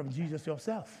to hear from Jesus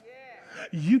yourself.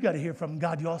 You got to hear from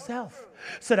God yourself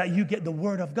so that you get the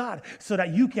word of God, so that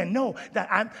you can know that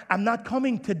I'm not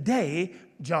coming today,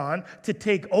 John, to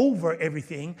take over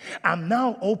everything. I'm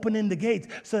now opening the gates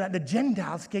so that the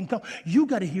Gentiles can come. You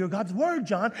got to hear God's word,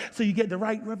 John, so you get the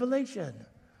right revelation.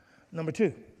 Number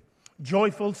 2,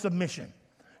 joyful submission.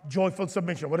 Joyful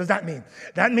submission. What does that mean?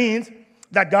 That means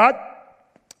that God,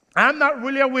 I'm not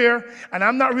really aware and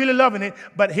I'm not really loving it,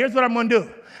 but here's what I'm going to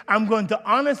do. I'm going to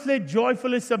honestly,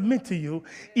 joyfully submit to you,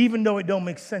 even though it don't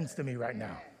make sense to me right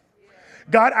now.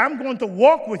 God, I'm going to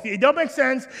walk with you. It don't make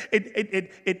sense.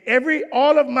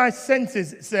 All of my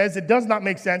senses says it does not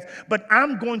make sense, but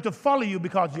I'm going to follow you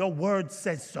because your word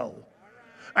says so.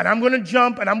 And I'm going to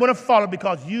jump and I'm going to follow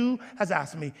because you has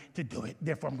asked me to do it.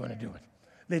 Therefore, I'm going to do it.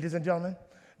 Ladies and gentlemen,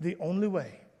 the only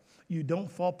way you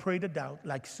don't fall prey to doubt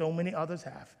like so many others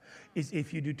have is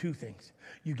if you do 2 things.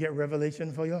 You get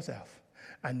revelation for yourself.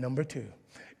 And number 2,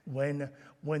 when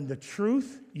the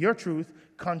truth, your truth,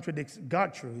 contradicts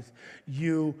God's truth,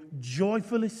 you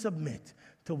joyfully submit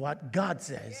to what God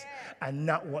says and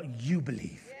not what you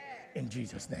believe in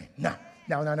Jesus' name. Now.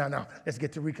 Let's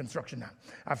get to reconstruction now.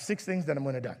 I have 6 things that I'm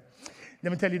going to do.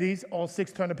 Let me tell you these. All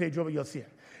 6, turn the page over, you'll see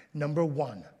it. Number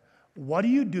 1. What do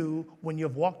you do when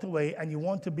you've walked away and you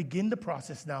want to begin the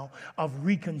process now of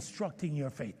reconstructing your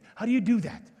faith? How do you do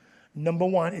that? Number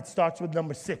one, it starts with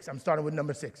number 6. I'm starting with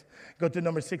number 6. Go to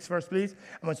number 6 first, please.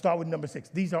 I'm going to start with number 6.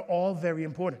 These are all very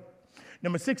important.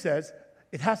 Number 6 says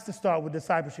it has to start with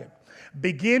discipleship.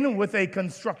 Begin with a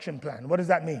construction plan. What does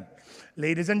that mean?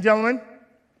 Ladies and gentlemen,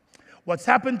 what's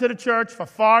happened to the church for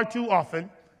far too often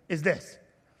is this.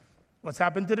 What's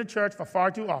happened to the church for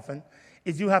far too often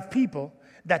is you have people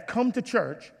that come to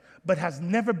church but has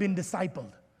never been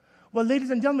discipled. Well, ladies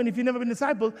and gentlemen, if you've never been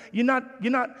discipled,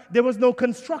 there was no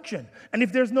construction. And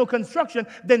if there's no construction,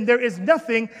 then there is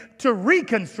nothing to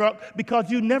reconstruct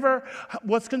because you never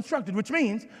was constructed, which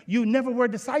means you never were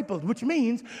discipled, which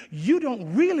means you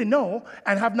don't really know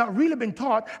and have not really been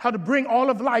taught how to bring all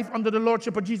of life under the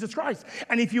lordship of Jesus Christ.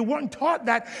 And if you weren't taught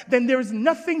that, then there is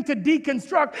nothing to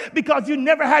deconstruct because you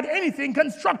never had anything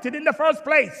constructed in the first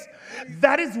place.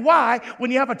 That is why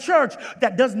when you have a church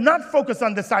that does not focus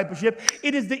on discipleship,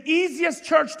 it is the easiest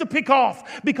church to pick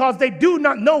off because they do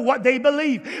not know what they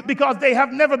believe, because they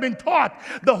have never been taught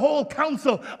the whole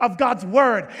counsel of God's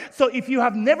word. So if you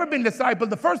have never been discipled,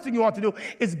 the first thing you ought to do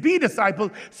is be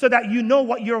discipled so that you know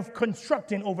what you're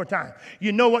constructing over time.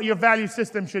 You know what your value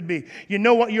system should be. You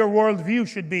know what your worldview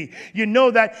should be. You know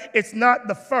that it's not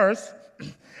the first.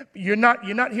 You're not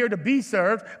here to be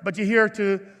served, but you're here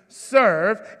to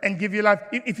serve and give your life.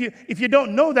 If you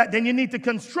don't know that, then you need to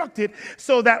construct it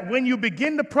so that when you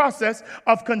begin the process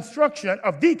of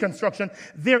deconstruction,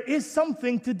 there is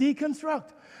something to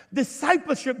deconstruct.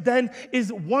 Discipleship then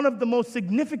is one of the most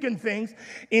significant things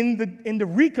in the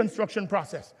reconstruction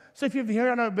process. So if you're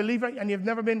here and a believer and you've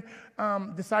never been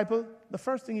discipled, the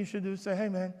first thing you should do is say, hey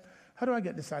man, how do I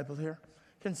get discipled here?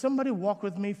 Can somebody walk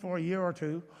with me for a year or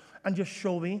two and just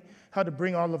show me how to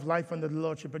bring all of life under the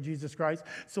lordship of Jesus Christ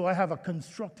so I have a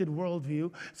constructed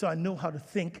worldview, so I know how to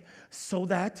think, so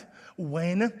that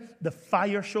when the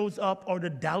fire shows up or the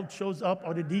doubt shows up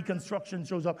or the deconstruction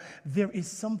shows up, there is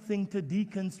something to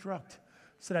deconstruct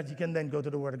so that you can then go to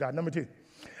the Word of God.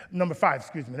 Number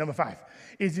five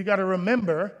is you got to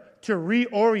remember to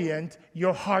reorient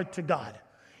your heart to God.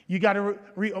 You got to,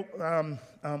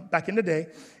 back in the day,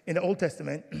 in the Old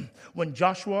Testament, when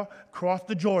Joshua crossed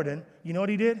the Jordan, you know what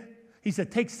he did? He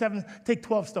said, take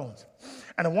 12 stones.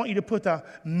 And I want you to put a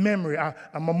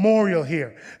memorial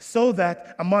here,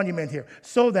 a monument here,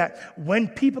 so that when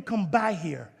people come by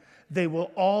here, they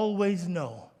will always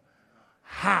know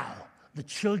how the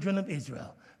children of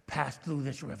Israel passed through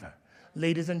this river.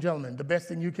 Ladies and gentlemen, the best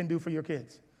thing you can do for your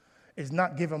kids is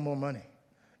not give them more money.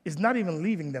 It's not even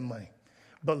leaving them money,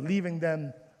 but leaving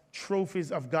them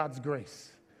trophies of God's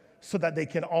grace so that they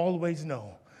can always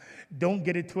know. Don't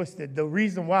get it twisted. The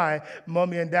reason why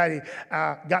mommy and daddy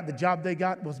got the job they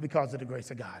got was because of the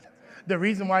grace of God. The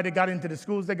reason why they got into the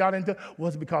schools they got into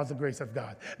was because of the grace of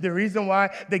God. The reason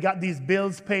why they got these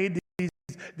bills paid,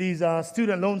 these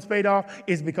student loans paid off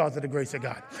is because of the grace of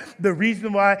God. The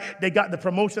reason why they got the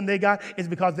promotion they got is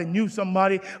because they knew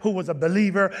somebody who was a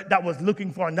believer that was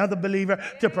looking for another believer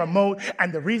to promote.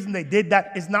 And the reason they did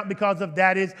that is not because of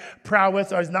daddy's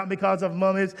prowess or it's not because of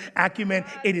mommy's acumen.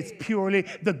 It is purely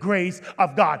the grace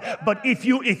of God. But if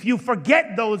you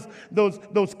forget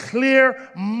those clear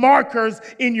markers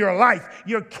in your life,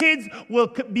 your kids will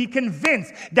be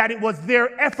convinced that it was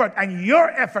their effort and your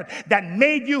effort that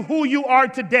made you who you are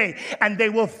today, and they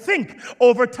will think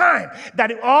over time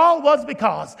that it all was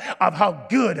because of how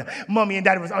good mommy and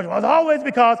daddy was. It was always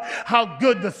because how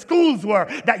good the schools were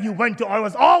that you went to, or it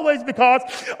was always because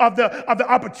of the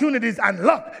opportunities and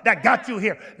luck that got you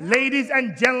here. Ladies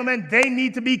and gentlemen, they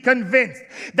need to be convinced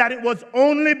that it was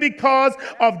only because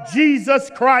of Jesus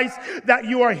Christ that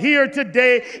you are here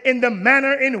today in the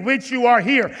manner in which you are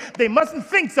here. They mustn't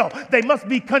think so. They must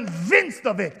be convinced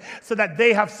of it so that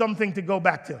they have something to go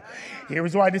back to. Here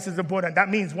is why this is important. That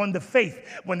means when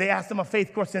they ask them a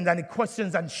faith question and it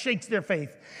questions and shakes their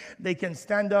faith, they can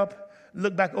stand up,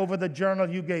 look back over the journal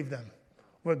you gave them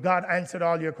where God answered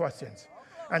all your questions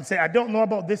and say, I don't know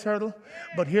about this hurdle,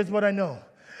 but here's what I know,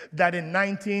 that in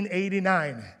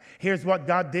 1989, here's what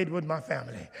God did with my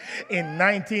family. In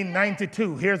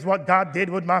 1992, here's what God did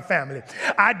with my family.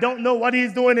 I don't know what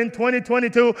he's doing in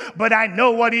 2022, but I know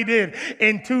what he did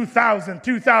in 2000,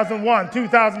 2001,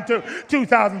 2002,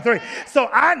 2003. So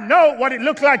I know what it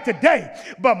looks like today,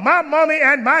 but my mommy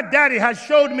and my daddy has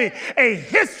showed me a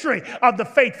history of the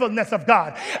faithfulness of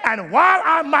God. And while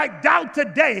I might doubt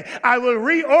today, I will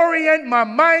reorient my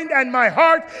mind and my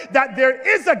heart that there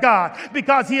is a God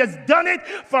because he has done it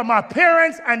for my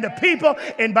parents and the people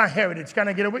in my heritage. Can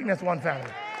I get a witness, one family?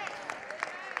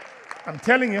 I'm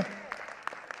telling you,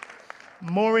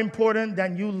 more important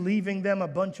than you leaving them a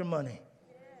bunch of money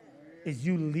is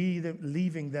you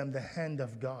leaving them the hand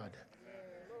of God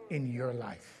in your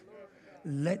life.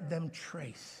 let them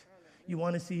trace. You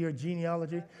want to see your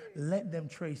genealogy? Let them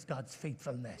trace God's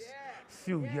faithfulness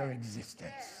through your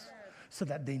existence so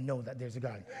that they know that there's a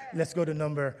God. Let's go to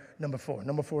number 4.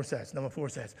 Number 4 says,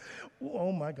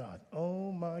 oh my God,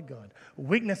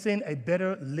 witnessing a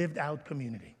better lived out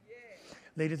community.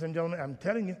 Ladies and gentlemen,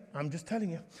 I'm just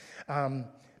telling you.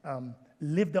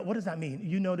 Lived up, what does that mean?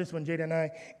 You notice when Jada and I,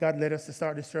 God led us to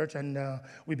start this church and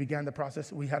we began the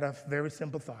process, we had a very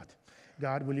simple thought.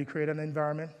 God, will you create an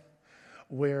environment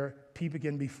where people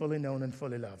can be fully known and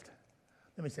fully loved?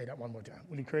 Let me say that one more time.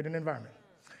 Will you create an environment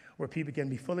where people can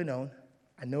be fully known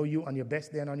and know you on your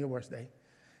best day and on your worst day,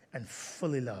 and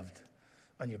fully loved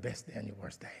on your best day and your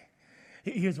worst day?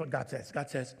 Here's what God says. God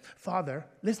says, Father,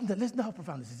 listen to how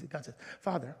profound this is. God says,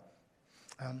 Father,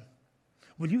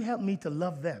 will you help me to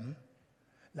love them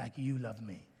like you love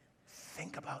me?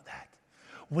 Think about that.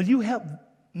 Will you help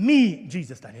me,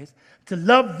 Jesus that is, to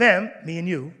love them, me and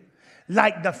you,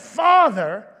 like the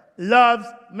Father loves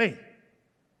me?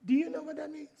 Do you know what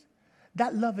that means?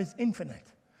 That love is infinite.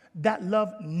 That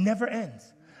love never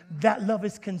ends. That love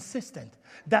is consistent.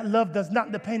 That love does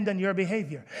not depend on your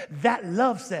behavior. That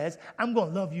love says, I'm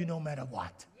going to love you no matter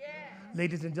what. Yeah.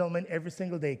 Ladies and gentlemen, every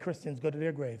single day, Christians go to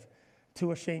their grave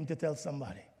too ashamed to tell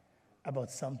somebody about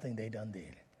something they done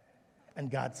did. And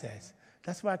God says,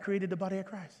 that's why I created the body of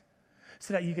Christ,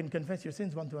 so that you can confess your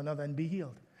sins one to another and be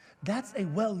healed. That's a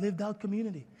well-lived-out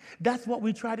community. That's what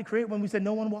we try to create when we say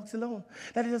no one walks alone.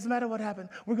 That it doesn't matter what happened.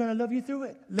 We're going to love you through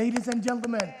it. Ladies and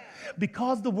gentlemen,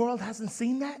 because the world hasn't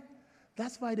seen that,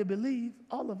 that's why they believe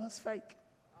all of us fake.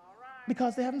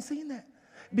 Because they haven't seen that.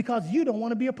 Because you don't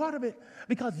want to be a part of it.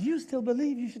 Because you still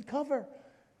believe you should cover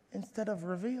instead of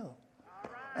reveal.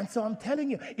 And so I'm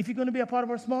telling you, if you're going to be a part of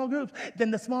our small groups,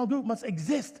 then the small group must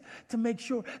exist to make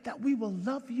sure that we will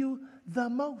love you the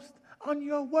most on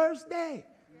your worst day.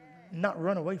 Not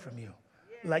run away from you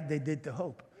like they did to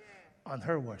Hope on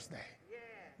her worst day.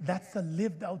 That's the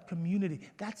lived out community.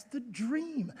 That's the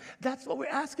dream. That's what we're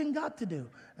asking God to do.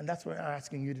 And that's what we're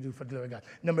asking you to do for the glory of God.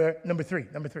 Number three.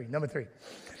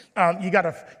 You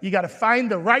gotta find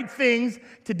the right things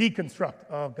to deconstruct.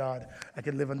 Oh God, I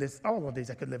could live on this. All of these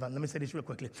I could live on. Let me say this real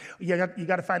quickly. You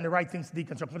gotta find the right things to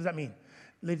deconstruct. What does that mean?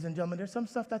 Ladies and gentlemen, there's some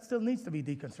stuff that still needs to be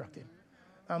deconstructed.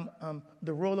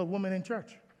 The role of women in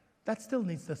church. That still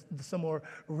needs some more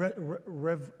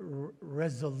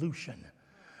resolution.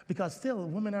 Because still,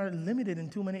 women are limited in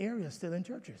too many areas still in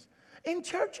churches. In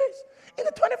churches, in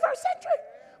the 21st century.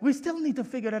 We still need to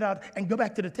figure that out and go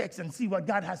back to the text and see what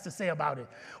God has to say about it.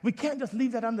 We can't just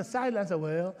leave that on the sidelines and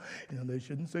say, well, they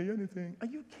shouldn't say anything. Are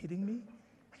you kidding me?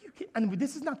 Are you kidding? And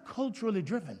this is not culturally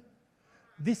driven.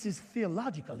 This is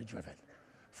theologically driven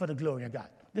for the glory of God.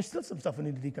 There's still some stuff we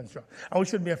need to deconstruct. And we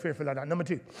shouldn't be fearful of that. Number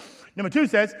two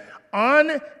says,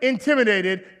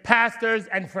 unintimidated pastors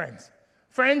and friends.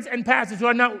 Friends and pastors who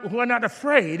are not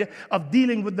afraid of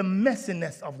dealing with the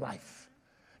messiness of life.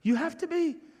 You have to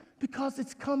be, because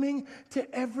it's coming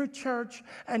to every church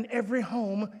and every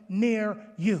home near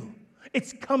you.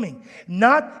 It's coming.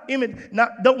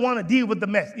 Don't want to deal with the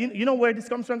mess. You know where this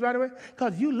comes from right away?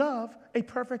 Because you love a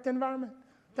perfect environment.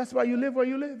 That's why you live where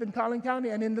you live, in Collin County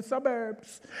and in the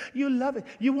suburbs. You love it.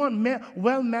 You want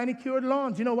well-manicured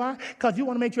lawns. You know why? Because you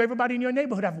want to make sure everybody in your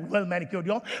neighborhood have well-manicured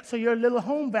lawns, so your little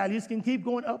home values can keep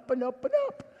going up and up and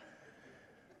up.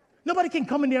 Nobody can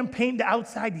come in there and paint the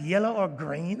outside yellow or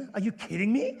green. Are you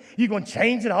kidding me? You're going to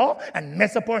change it all and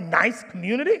mess up our nice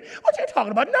community? What are you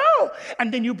talking about? No. And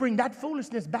then you bring that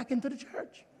foolishness back into the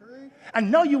church.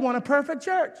 And now you want a perfect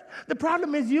church. The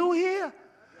problem is you here.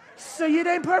 So you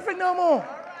ain't perfect no more.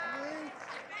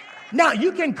 Now,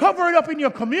 you can cover it up in your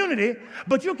community,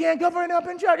 but you can't cover it up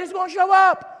in church. It's going to show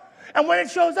up. And when it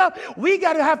shows up, we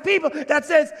got to have people that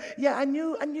says, yeah, I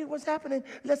knew what's happening.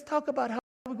 Let's talk about how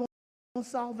we're going to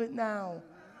solve it now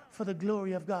for the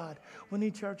glory of God. We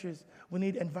need churches. We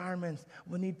need environments.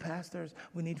 We need pastors.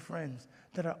 We need friends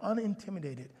that are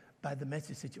unintimidated by the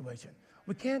messy situation.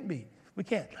 We can't be. We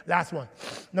can't. Last one.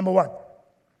 Number 1.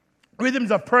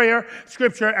 Rhythms of prayer,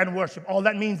 scripture, and worship. All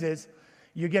that means is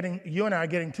you and I are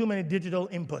getting too many digital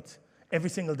inputs every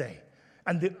single day.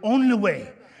 And the only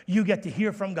way you get to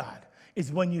hear from God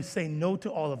is when you say no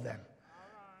to all of them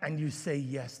and you say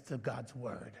yes to God's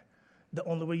word. The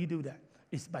only way you do that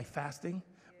is by fasting,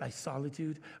 by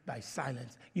solitude, by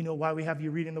silence. You know why we have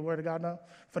you reading the word of God now?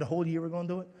 For the whole year we're going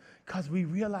to do it? Because we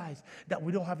realize that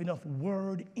we don't have enough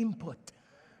word input.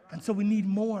 And so we need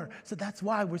more. So that's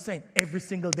why we're saying every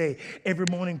single day, every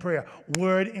morning prayer,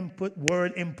 word input,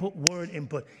 word input, word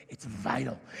input. It's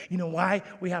vital. You know why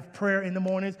we have prayer in the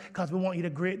mornings? Because we want you to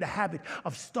create the habit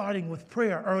of starting with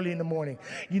prayer early in the morning.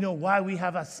 You know why we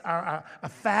have a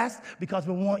fast? Because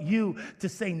we want you to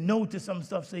say no to some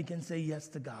stuff so you can say yes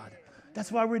to God.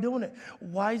 That's why we're doing it.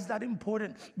 Why is that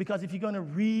important? Because if you're going to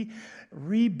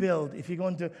rebuild, if you're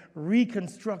going to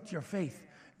reconstruct your faith,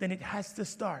 then it has to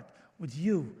start with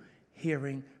you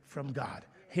hearing from God.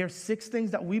 Here's 6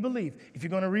 things that we believe. If you're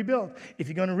going to rebuild, if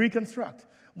you're going to reconstruct,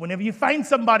 whenever you find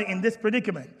somebody in this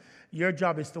predicament, your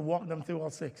job is to walk them through all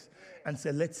 6 and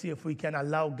say, let's see if we can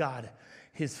allow God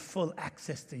his full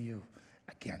access to you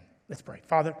again. Let's pray.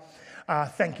 Father,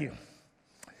 thank you.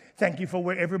 Thank you for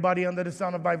where everybody under the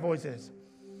sound of my voice is.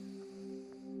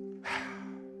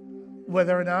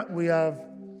 Whether or not we have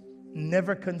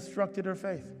never constructed our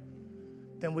faith,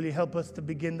 then will you help us to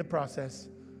begin the process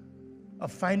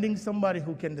of finding somebody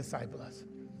who can disciple us?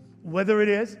 Whether it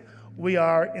is we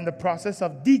are in the process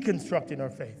of deconstructing our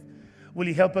faith, will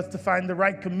you help us to find the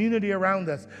right community around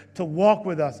us to walk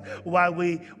with us while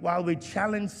we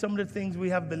challenge some of the things we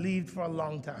have believed for a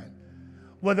long time?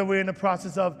 Whether we're in the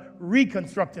process of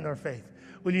reconstructing our faith,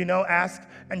 will you now ask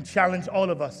and challenge all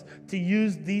of us to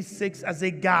use these 6 as a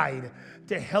guide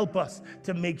to help us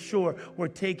to make sure we're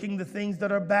taking the things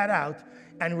that are bad out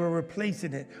and we're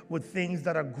replacing it with things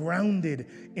that are grounded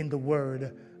in the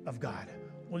Word of God.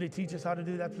 Will you teach us how to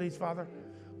do that, please, Father?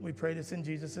 We pray this in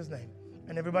Jesus' name.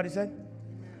 And everybody said?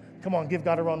 Come on, give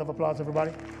God a round of applause,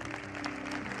 everybody.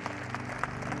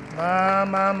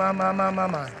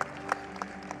 My.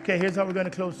 Okay, here's how we're going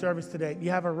to close service today. You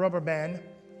have a rubber band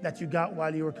that you got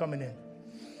while you were coming in.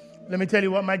 Let me tell you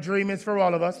what my dream is for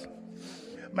all of us.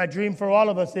 My dream for all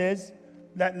of us is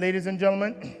that, ladies and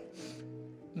gentlemen,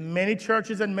 many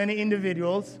churches and many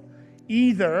individuals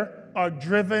either are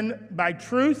driven by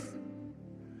truth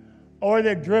or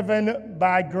they're driven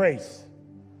by grace.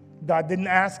 God didn't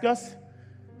ask us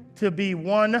to be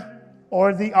one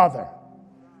or the other.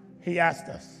 He asked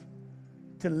us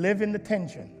to live in the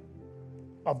tension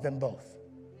of them both.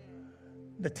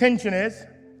 The tension is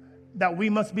that we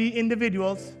must be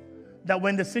individuals that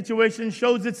when the situation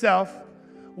shows itself,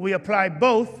 we apply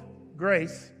both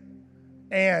grace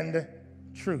and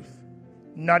truth,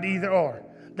 not either or.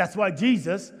 That's why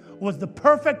Jesus was the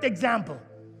perfect example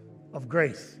of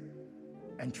grace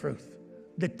and truth.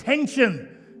 The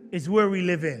tension is where we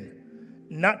live in,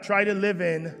 not try to live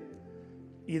in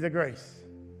either grace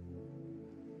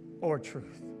or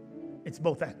truth. It's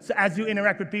both that. So as you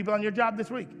interact with people on your job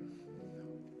this week,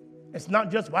 it's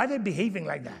not just why they're behaving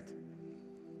like that.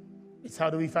 It's how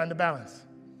do we find the balance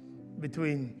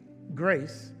between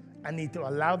grace, I need to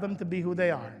allow them to be who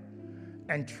they are,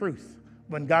 and truth.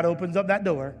 When God opens up that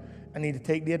door, I need to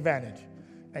take the advantage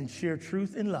and share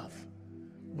truth in love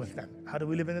with them. How do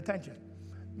we live in the tension?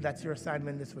 That's your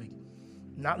assignment this week.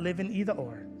 Not live in either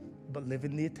or, but live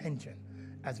in the attention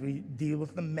as we deal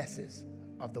with the messes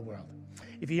of the world.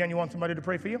 If you're here and you want somebody to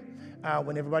pray for you,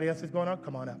 when everybody else is going out,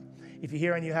 come on up. If you're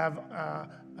here and you have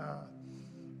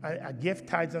a gift,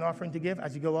 tithes and offering to give,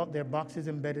 as you go out, there are boxes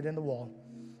embedded in the wall.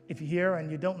 If you're here and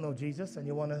you don't know Jesus and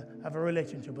you want to have a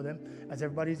relationship with him, as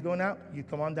everybody's going out, you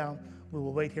come on down. We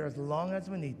will wait here as long as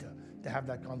we need to have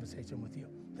that conversation with you.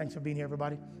 Thanks for being here,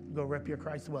 everybody. Go rep your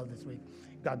Christ well this week.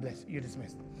 God bless. You're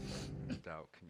dismissed.